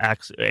lose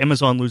access.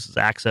 Amazon loses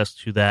access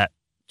to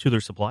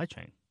their supply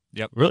chain.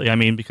 Yep. Really, I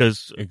mean,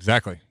 because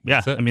exactly.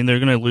 Yeah, I mean, they're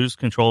going to lose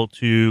control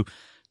to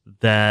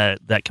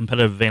that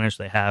competitive advantage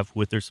they have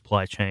with their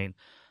supply chain,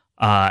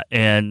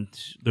 and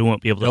they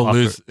won't be able to. They'll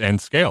lose and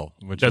scale,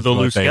 which is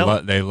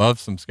what they love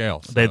some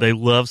scale. So. They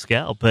love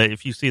scale, but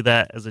if you see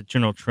that as a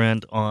general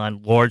trend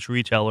on large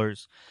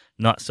retailers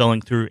not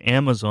selling through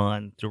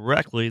Amazon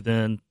directly,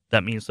 then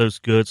that means those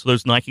goods,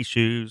 those Nike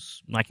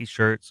shoes, Nike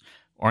shirts,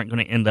 aren't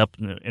going to end up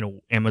in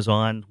an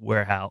Amazon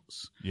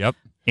warehouse. Yep.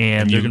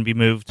 And they're going to be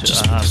moved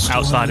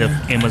outside of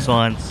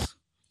Amazon's.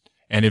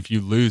 And if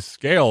you lose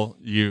scale,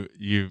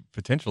 you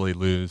potentially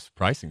lose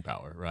pricing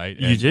power, right?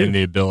 You do. And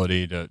the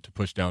ability to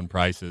push down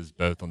prices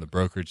both on the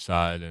brokerage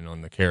side and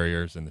on the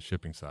carriers and the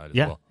shipping side as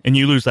well. And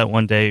you lose that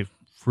one day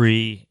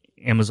free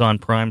Amazon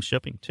Prime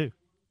shipping too.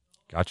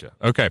 Gotcha.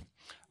 Okay.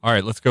 All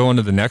right, let's go on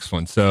to the next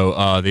one.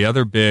 So the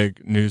other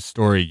big news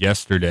story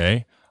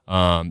yesterday,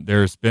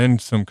 there's been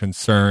some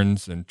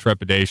concerns and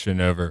trepidation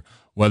over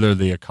whether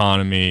the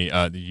economy,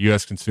 the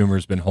U.S. consumer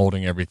has been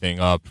holding everything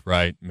up,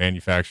 right?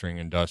 Manufacturing,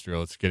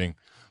 industrial. It's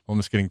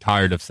almost getting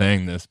tired of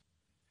saying this.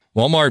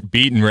 Walmart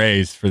beat and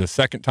raised for the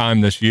second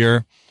time this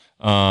year.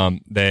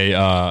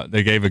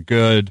 They gave a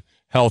good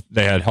health.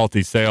 They had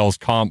healthy sales,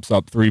 comps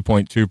up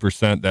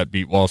 3.2%. That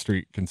beat Wall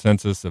Street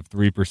consensus of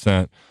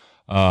 3%.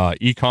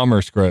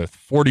 E-commerce growth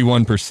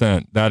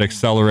 41%. That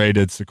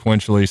accelerated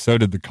sequentially. So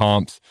did the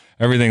comps.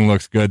 Everything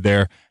looks good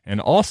there. And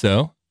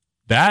also,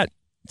 that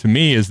to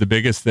me is the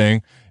biggest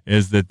thing,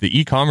 is that the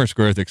e-commerce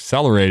growth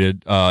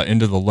accelerated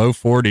into the low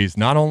 40s.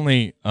 Not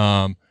only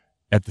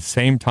at the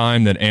same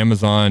time that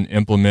Amazon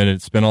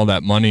spent all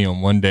that money on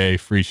 1-day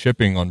free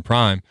shipping on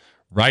Prime,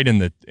 right in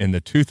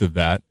the tooth of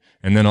that.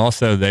 And then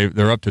also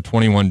they're up to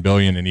 21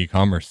 billion in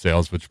e-commerce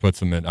sales, which puts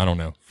them at,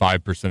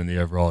 5% of the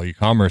overall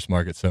e-commerce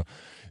market. So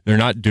they're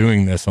not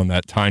doing this on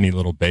that tiny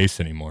little base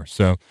anymore.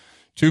 So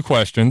 2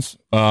 questions.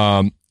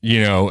 Is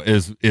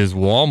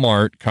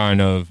Walmart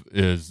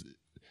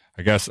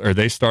are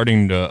they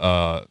starting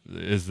to,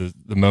 is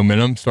the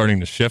momentum starting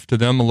to shift to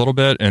them a little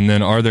bit? And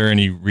then are there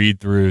any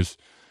read-throughs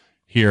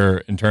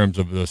here in terms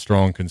of the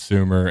strong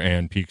consumer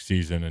and peak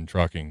season and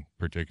trucking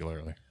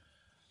particularly?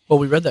 Well,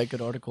 we read that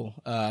good article.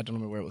 I don't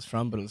remember where it was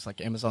from, but it was like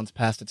Amazon's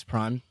past its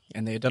prime,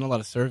 and they had done a lot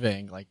of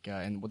surveying.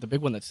 And the big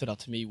one that stood out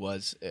to me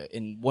was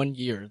in 1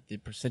 year, the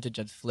percentage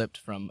had flipped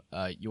from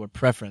your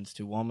preference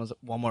to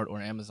Walmart or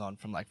Amazon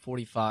from like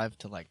 45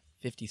 to like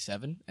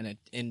 57, and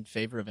in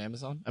favor of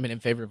in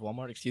favor of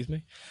Walmart. Excuse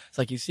me. It's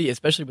like you see,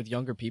 especially with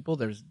younger people,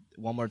 there's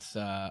Walmart's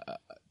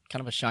kind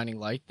of a shining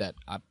light that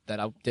I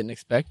didn't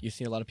expect. You've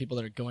seen a lot of people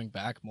that are going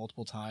back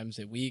multiple times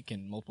a week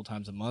and multiple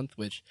times a month,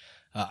 which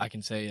I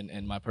can say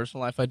in my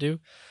personal life I do.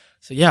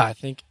 So yeah, I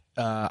think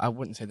I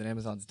wouldn't say that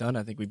Amazon's done.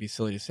 I think we'd be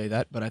silly to say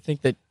that, but I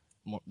think that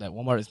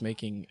Walmart is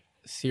making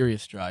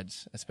serious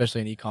strides,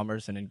 especially in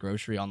e-commerce and in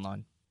grocery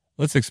online.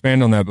 Let's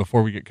expand on that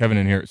before we get Kevin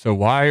in here. So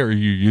why are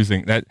you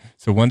using that?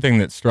 So one thing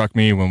that struck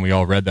me when we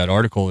all read that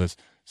article is,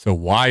 so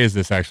why is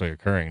this actually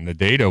occurring? The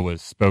data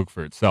spoke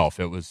for itself.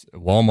 It was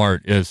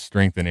Walmart is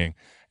strengthening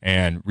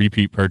and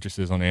repeat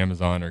purchases on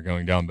Amazon are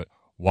going down. But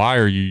why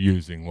are you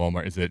using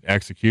Walmart? Is it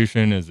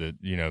execution? Is it,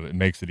 it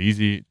makes it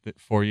easy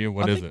for you?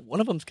 What is it? One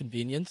of them is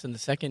convenience. And the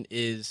second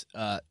is,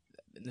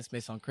 and this may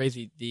sound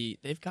crazy,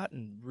 they've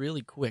gotten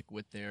really quick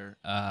with their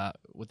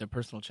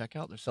personal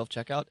checkout, their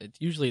self-checkout. It's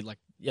usually like,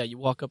 you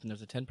walk up and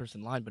there's a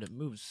 10-person line, but it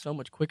moves so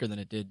much quicker than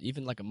it did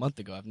even like a month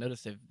ago. I've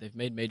noticed they've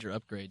made major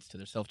upgrades to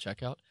their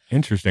self-checkout.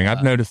 Interesting.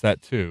 I've noticed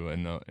that too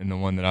in the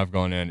one that I've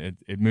gone in.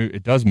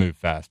 It does move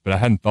fast, but I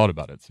hadn't thought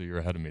about it, so you're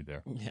ahead of me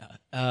there.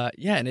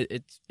 Yeah. And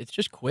it's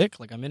just quick.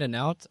 Like I'm in and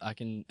out. I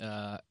can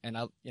and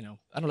I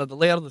don't know, the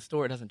layout of the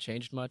store, it hasn't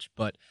changed much,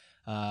 but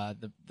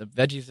the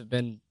veggies have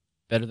been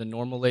better than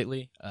normal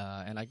lately,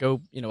 and I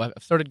go, I've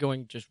started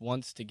going just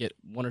once to get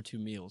 1 or 2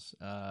 meals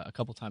a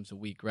couple times a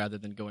week, rather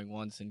than going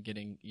once and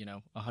getting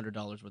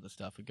 $100 worth of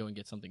stuff. I go and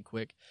get something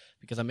quick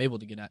because I'm able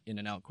to get in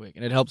and out quick,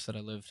 and it helps that I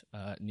live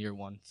near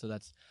one, so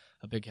that's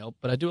a big help.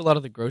 But I do a lot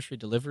of the grocery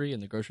delivery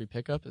and the grocery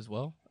pickup as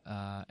well,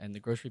 and the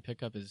grocery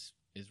pickup is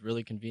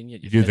really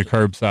convenient. You do the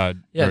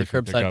curbside, the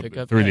curbside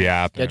pickup through the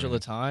app. Schedule a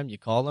time, you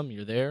call them,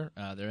 you're there,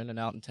 they're in and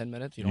out in 10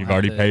 minutes. You've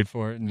already paid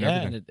for it, and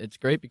everything. And it's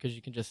great because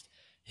you can just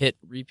hit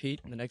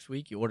repeat the next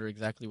week. You order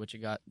exactly what you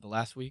got the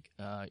last week,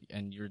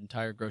 and your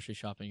entire grocery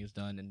shopping is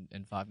done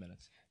in 5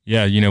 minutes.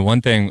 Yeah,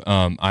 one thing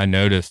I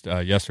noticed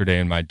yesterday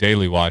in my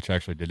daily watch,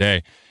 actually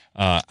today,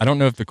 I don't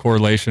know if the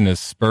correlation is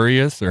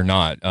spurious or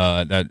not.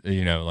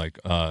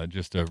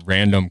 Just a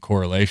random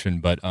correlation,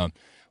 but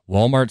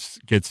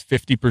Walmart gets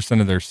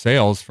 50% of their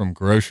sales from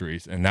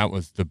groceries, and that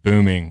was the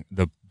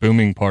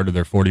booming part of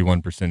their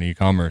 41%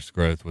 e-commerce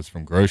growth was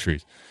from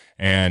groceries.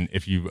 And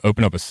if you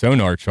open up a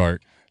Sonar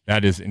chart,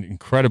 that is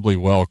incredibly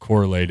well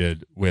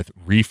correlated with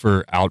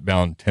reefer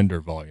outbound tender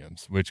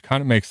volumes, which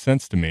kind of makes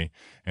sense to me.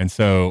 And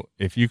so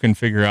if you can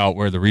figure out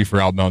where the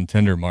reefer outbound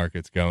tender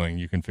market's going,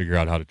 you can figure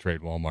out how to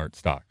trade Walmart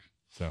stock.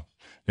 So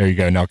there you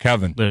go. Now,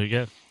 Kevin. There you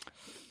go.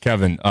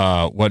 Kevin,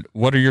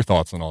 what are your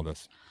thoughts on all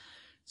this?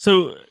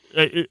 So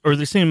are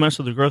they seeing most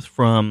of the growth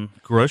from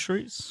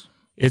groceries?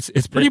 It's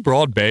pretty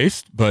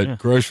broad-based, but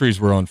groceries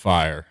were on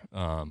fire,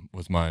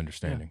 was my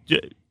understanding. Yeah.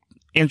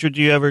 Andrew,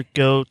 do you ever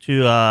go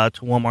to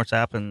Walmart's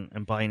app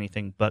and buy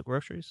anything but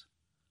groceries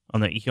on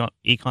the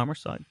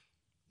e-commerce side?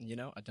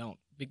 I don't.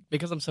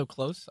 Because I'm so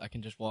close, I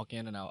can just walk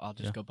in and I'll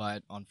just go buy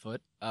it on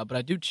foot. But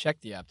I do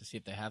check the app to see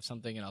if they have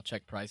something, and I'll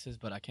check prices,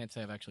 but I can't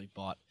say I've actually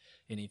bought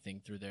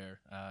anything through their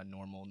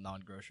normal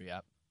non-grocery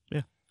app.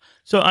 Yeah.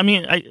 So, I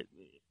mean,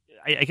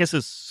 I guess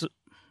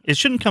it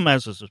shouldn't come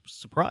as a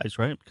surprise,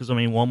 right? Because, I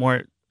mean,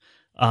 Walmart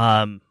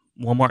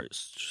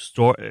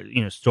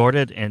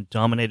started and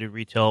dominated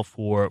retail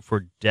for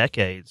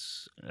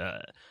decades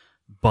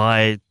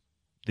by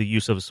the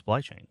use of a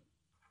supply chain,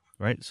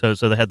 right? So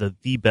they had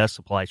the best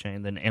supply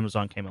chain. Then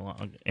Amazon came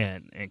along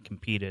and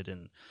competed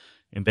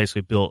and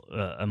basically built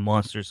a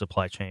monster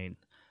supply chain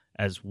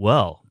as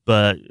well.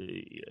 But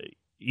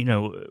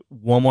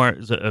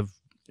Walmart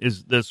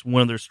is that's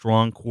one of their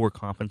strong core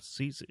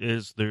competencies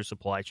is their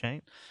supply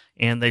chain,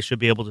 and they should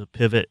be able to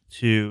pivot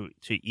to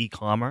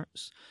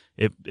e-commerce.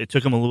 It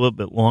took them a little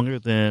bit longer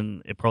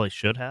than it probably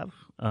should have.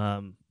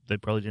 They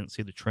probably didn't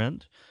see the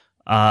trend.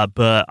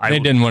 But they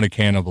didn't want to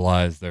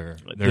cannibalize their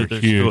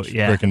huge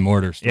store, brick and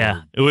mortar store.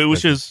 Yeah,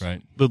 which is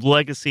right. The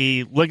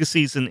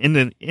legacies in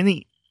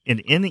any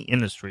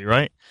industry,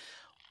 right,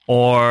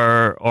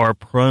 are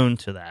prone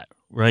to that,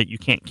 right? You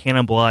can't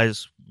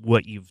cannibalize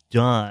what you've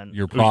done.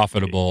 Your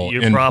profitable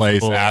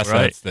in-place assets,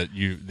 right, that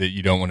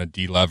you don't want to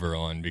de-lever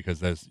on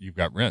because you've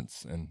got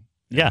rents and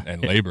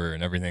labor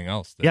and everything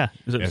else.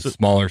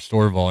 Smaller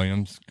store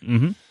volumes.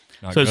 Mm-hmm.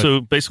 So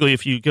basically,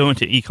 if you go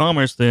into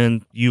e-commerce,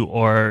 then you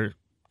are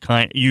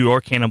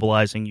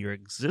cannibalizing your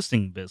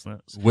existing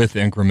business with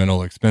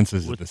incremental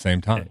expenses at the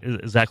same time.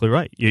 Exactly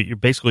right.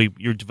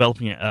 You're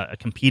developing a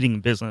competing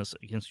business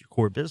against your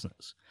core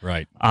business,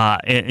 right?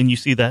 And you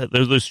see that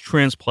those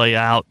trends play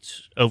out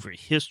over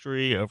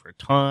history, over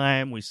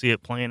time. We see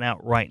it playing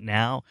out right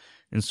now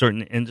in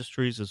certain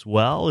industries as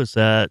well. Is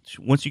that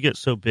once you get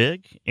so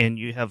big and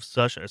you have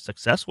such a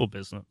successful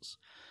business,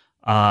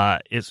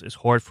 it's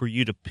hard for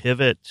you to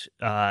pivot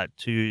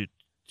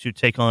to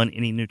take on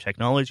any new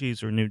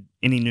technologies or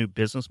any new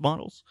business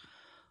models,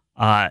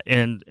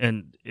 and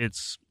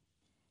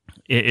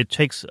it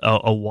takes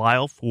a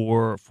while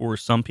for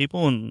some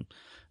people, and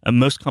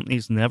most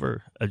companies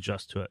never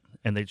adjust to it,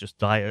 and they just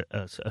die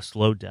a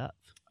slow death.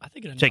 I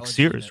think take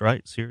Sears,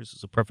 right? Sears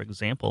is a perfect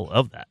example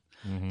of that.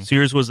 Mm-hmm.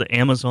 Sears was the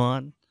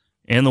Amazon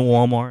and the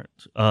Walmart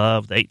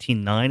of the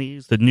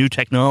 1890s, the new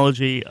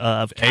technology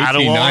of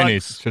catalogs.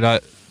 1890s. Should I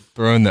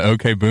throw in the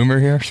OK Boomer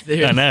here?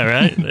 I know,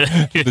 right?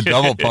 The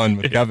double pun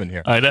with Kevin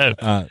here. I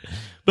know.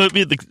 But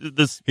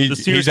the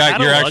Sears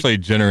catalog, you're actually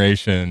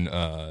generation,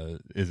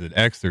 is it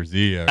X or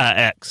Z?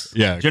 X.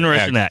 Yeah.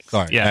 Generation X.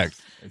 Sorry, yeah.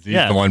 X. Z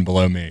is the one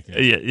below me.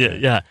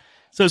 Yeah.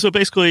 So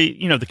basically,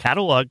 the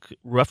catalog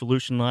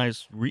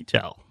revolutionized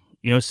retail.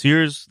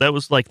 Sears, that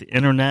was like the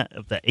internet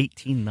of the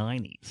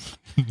 1890s.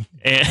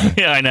 And,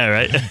 I know,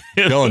 right?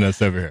 Killing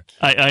us over here.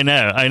 I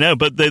know,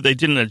 but they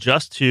didn't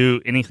adjust to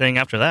anything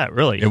after that,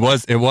 really. It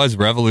was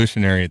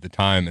revolutionary at the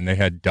time, and they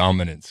had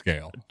dominant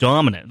scale.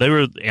 Dominant. They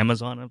were the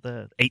Amazon of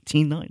the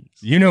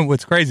 1890s.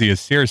 What's crazy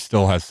is Sears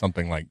still has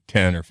something like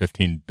 10 or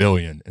 15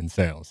 billion in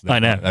sales. I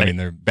know. I mean,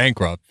 they're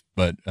bankrupt,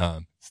 but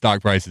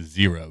stock price is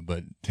zero,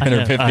 but 10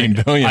 or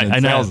 15 billion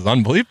in sales is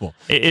unbelievable.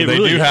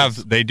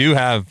 They do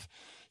have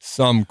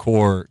some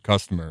core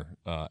customer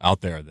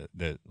out there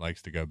that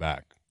likes to go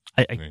back.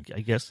 I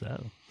guess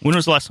so. When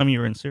was the last time you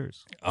were in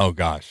Sears? Oh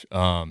gosh,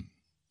 I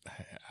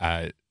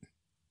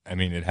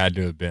mean, it had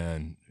to have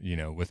been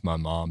with my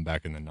mom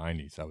back in the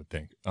 90s, I would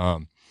think.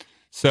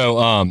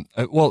 So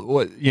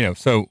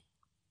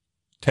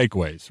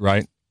takeaways,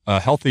 right? A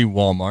healthy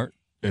Walmart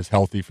is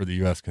healthy for the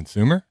U.S.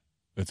 consumer.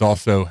 It's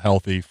also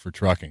healthy for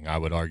trucking, I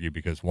would argue,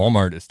 because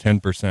Walmart is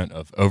 10%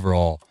 of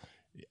overall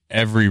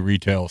every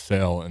retail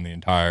sale in the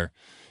entire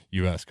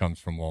U.S. comes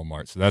from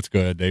Walmart. So that's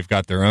good. They've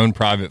got their own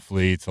private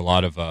fleets. A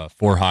lot of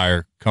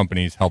for-hire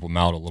companies help them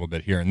out a little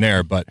bit here and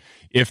there. But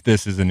if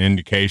this is an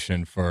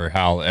indication for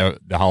how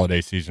the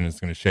holiday season is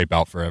going to shape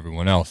out for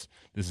everyone else,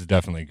 this is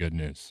definitely good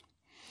news.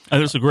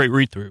 It's a great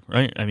read-through,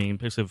 right? I mean,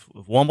 because if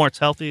Walmart's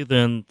healthy,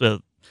 then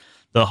the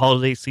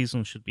holiday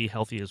season should be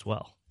healthy as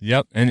well.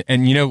 Yep, and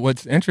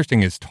what's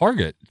interesting is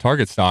Target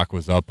stock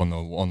was up on the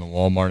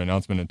Walmart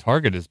announcement, and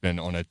Target has been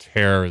on a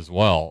tear as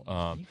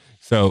well.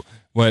 So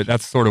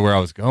that's sort of where I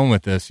was going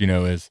with this,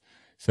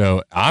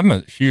 so I'm a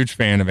huge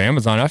fan of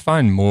Amazon. I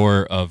find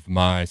more of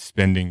my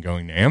spending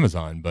going to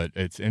Amazon, but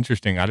it's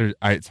interesting.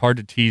 It's hard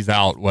to tease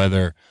out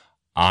whether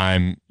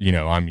I'm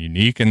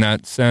unique in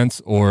that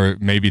sense, or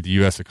maybe the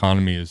U.S.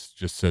 economy is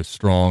just so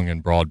strong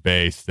and broad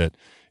based that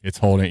it's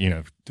holding.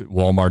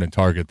 Walmart and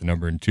Target, the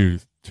number 2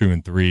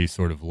 and 3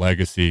 sort of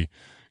legacy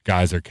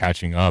guys, are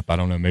catching up. I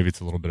don't know. Maybe it's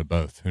a little bit of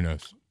both. Who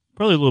knows?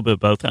 Probably a little bit of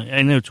both.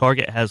 I know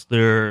Target has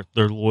their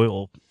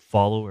loyal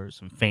followers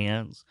and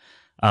fans.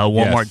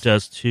 Walmart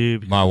does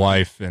too. My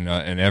wife and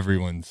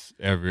everyone's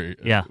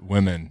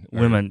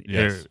women.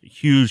 They're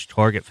huge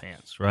Target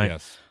fans, right?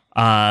 Yes.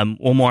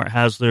 Walmart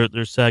has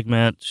their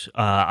segment.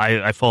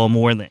 I follow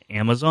more in the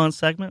Amazon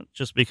segment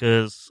just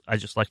because I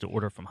just like to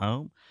order from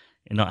home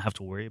and not have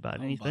to worry about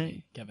anything.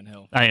 Buddy, Kevin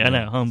Hill. I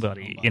know,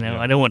 HomeBuddy.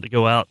 I don't want to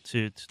go out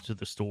to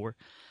the store,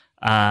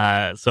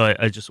 so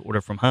I just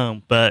order from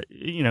home. But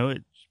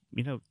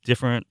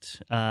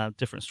different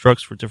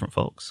strokes for different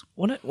folks.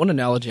 One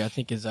analogy I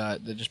think is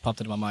that just popped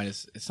into my mind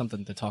is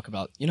something to talk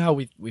about. How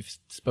we've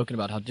spoken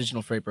about how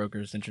digital freight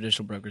brokers and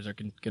traditional brokers are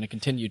going to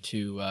continue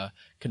to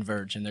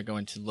converge, and they're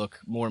going to look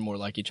more and more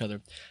like each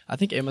other. I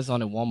think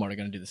Amazon and Walmart are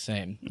going to do the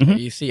same. Mm-hmm.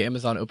 You see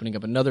Amazon opening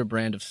up another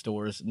brand of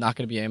stores, not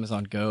going to be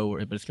Amazon Go,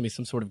 but it's going to be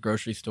some sort of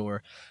grocery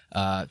store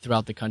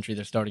throughout the country.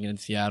 They're starting in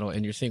Seattle,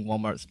 and you're seeing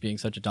Walmart being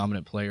such a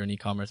dominant player in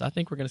e-commerce. I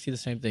think we're going to see the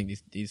same thing.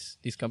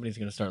 These companies are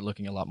going to start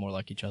looking a lot more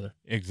like each other.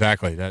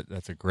 Exactly.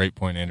 That's a great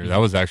point, Andrew. That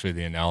was actually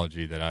the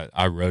analogy that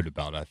I wrote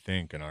about, I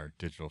think, in our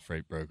digital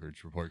freight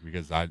brokerage report,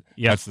 because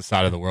that's the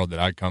side of the world that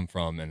I come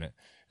from, and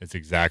It's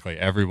exactly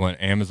everyone.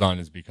 Amazon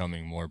is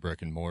becoming more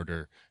brick and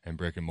mortar, and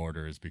brick and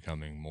mortar is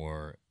becoming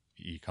more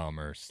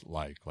e-commerce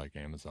like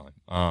Amazon.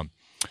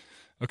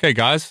 Okay,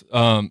 guys,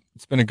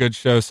 it's been a good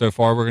show so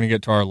far. We're going to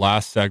get to our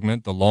last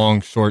segment, the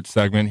long, short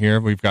segment here.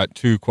 We've got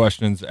 2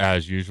 questions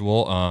as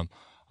usual.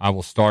 I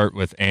will start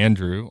with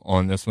Andrew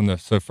on this one.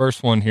 So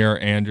first one here,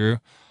 Andrew,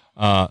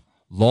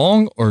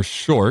 long or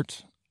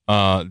short,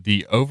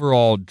 the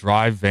overall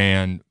dry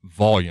van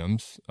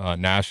volumes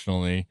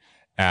nationally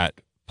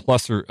at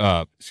plus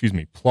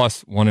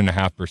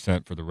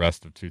 1.5% for the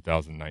rest of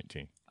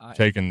 2019.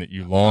 Taking that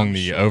you long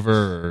the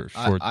over or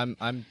short?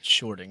 I'm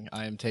shorting.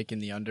 I am taking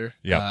the under.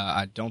 Yeah.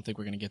 I don't think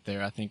we're going to get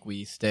there. I think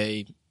we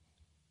stay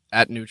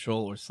at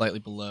neutral or slightly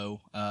below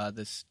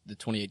the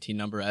 2018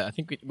 number. I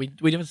think we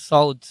did a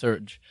solid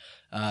surge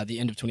the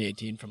end of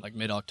 2018 from like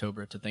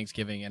mid-October to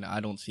Thanksgiving, and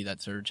I don't see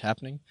that surge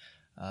happening.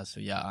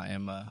 So yeah,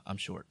 I'm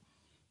short.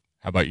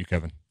 How about you,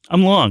 Kevin?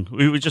 I'm long.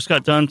 We just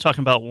got done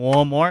talking about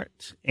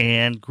Walmart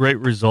and great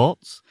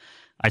results.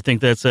 I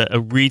think that's a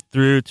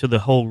read-through to the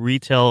whole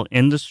retail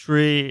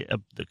industry,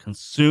 the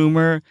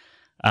consumer,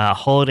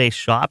 holiday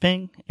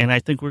shopping, and I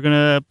think we're going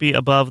to be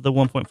above the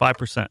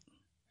 1.5%.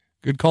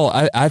 Good call.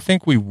 I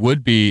think we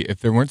would be if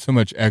there weren't so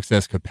much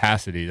excess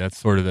capacity. That's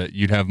sort of that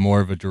you'd have more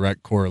of a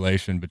direct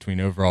correlation between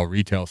overall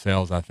retail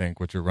sales, I think,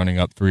 which are running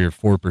up 3 or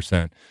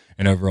 4%,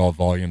 and overall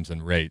volumes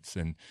and rates.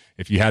 And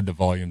if you had the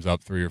volumes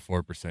up 3 or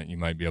 4%, you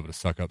might be able to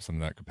suck up some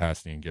of that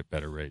capacity and get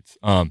better rates.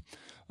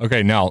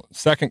 Okay, now,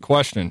 second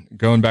question,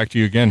 going back to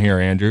you again here,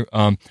 Andrew.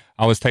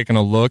 I was taking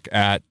a look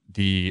at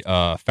the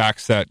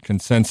FactSet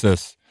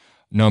consensus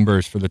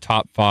numbers for the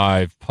top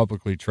 5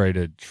 publicly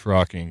traded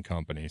trucking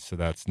companies. So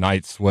that's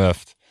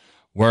Knight-Swift,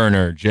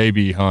 Werner,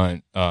 J.B.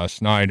 Hunt,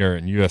 Schneider,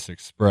 and U.S.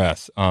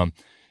 Express. Are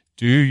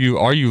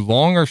you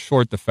long or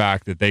short the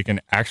fact that they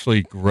can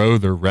actually grow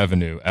their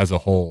revenue as a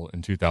whole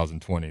in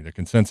 2020? The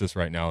consensus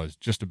right now is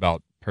just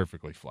about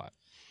perfectly flat.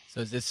 So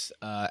is this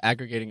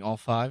aggregating all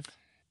 5?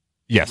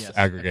 Yes,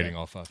 aggregating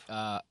all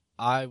 5.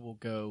 I will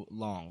go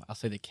long. I'll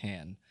say they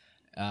can.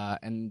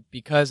 And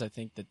because I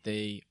think that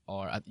they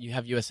are, you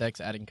have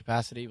USX adding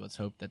capacity. Let's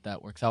hope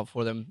that works out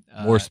for them.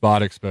 More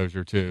spot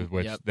exposure too,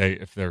 which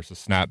if there's a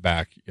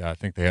snapback, I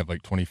think they have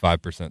like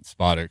 25%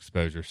 spot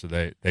exposure, so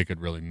they could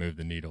really move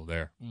the needle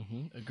there.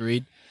 Mm-hmm.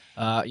 Agreed.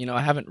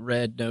 I haven't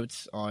read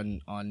notes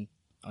on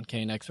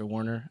KNX or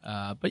Werner,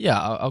 but yeah,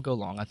 I'll go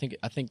long. I think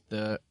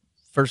the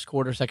first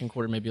quarter, second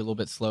quarter may be a little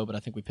bit slow, but I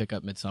think we pick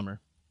up midsummer.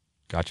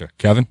 Gotcha,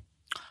 Kevin.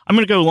 I'm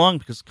going to go long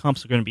because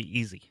comps are going to be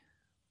easy.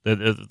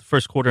 The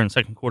first quarter and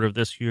second quarter of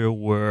this year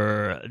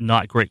were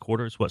not great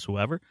quarters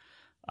whatsoever.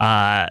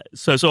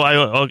 So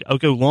I'll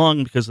go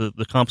long because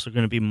the comps are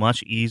going to be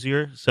much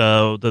easier.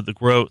 So the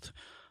growth,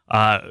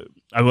 I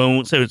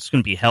won't say it's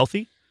going to be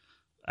healthy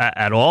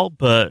at all,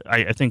 but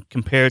I think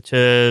compared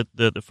to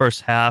the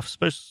first half,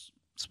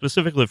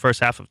 specifically the first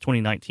half of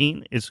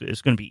 2019, it's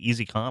going to be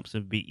easy comps.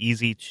 It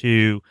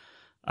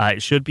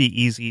should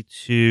be easy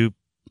to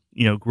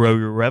grow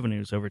your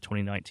revenues over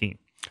 2019.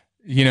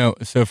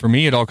 So for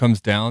me, it all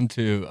comes down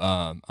to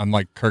I'm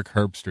like Kirk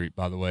Herbstreit,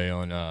 by the way,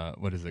 on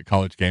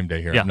College Game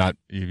Day here. Yeah.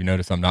 You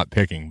notice I'm not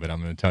picking, but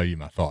I'm going to tell you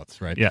my thoughts,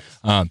 right? Yes.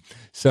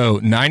 So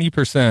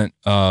 90%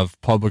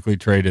 of publicly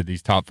traded,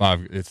 these top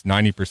 5, it's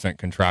 90%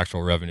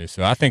 contractual revenue.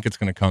 So I think it's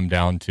going to come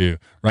down to,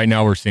 right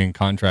now we're seeing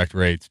contract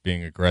rates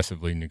being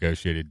aggressively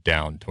negotiated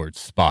down towards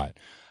spot.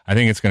 I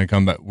think it's going to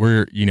come back.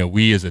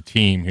 We as a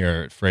team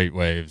here at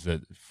FreightWaves,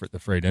 at the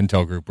Freight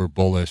Intel Group, we're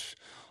bullish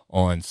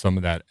on some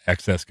of that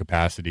excess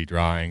capacity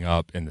drying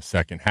up in the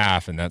second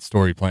half and that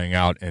story playing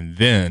out, and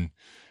then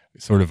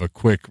sort of a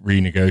quick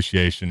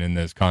renegotiation in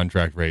those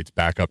contract rates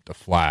back up to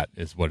flat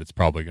is what it's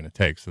probably going to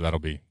take. So that'll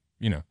be,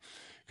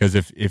 because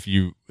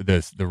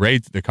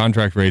the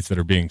contract rates that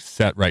are being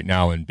set right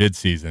now in bid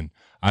season,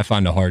 I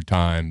find a hard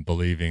time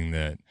believing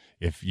that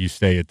if you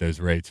stay at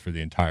those rates for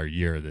the entire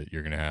year that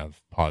you're going to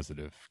have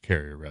positive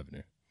carrier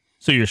revenue.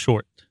 So you're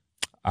short?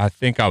 I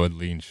think I would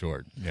lean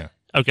short, yeah.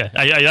 Okay,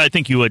 I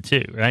think you would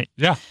too, right?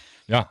 Yeah.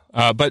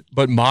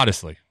 But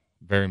modestly,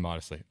 very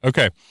modestly.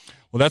 Okay,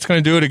 well, that's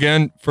going to do it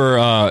again for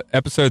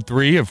episode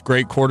 3 of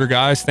Great Quarter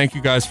Guys. Thank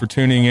you guys for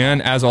tuning in.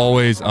 As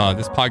always,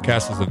 this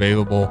podcast is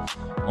available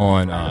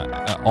on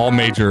all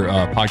major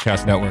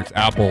podcast networks: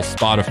 Apple,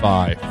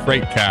 Spotify,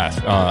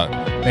 Freightcast.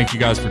 Thank you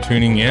guys for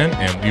tuning in,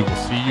 and we will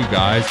see you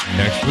guys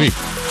next week.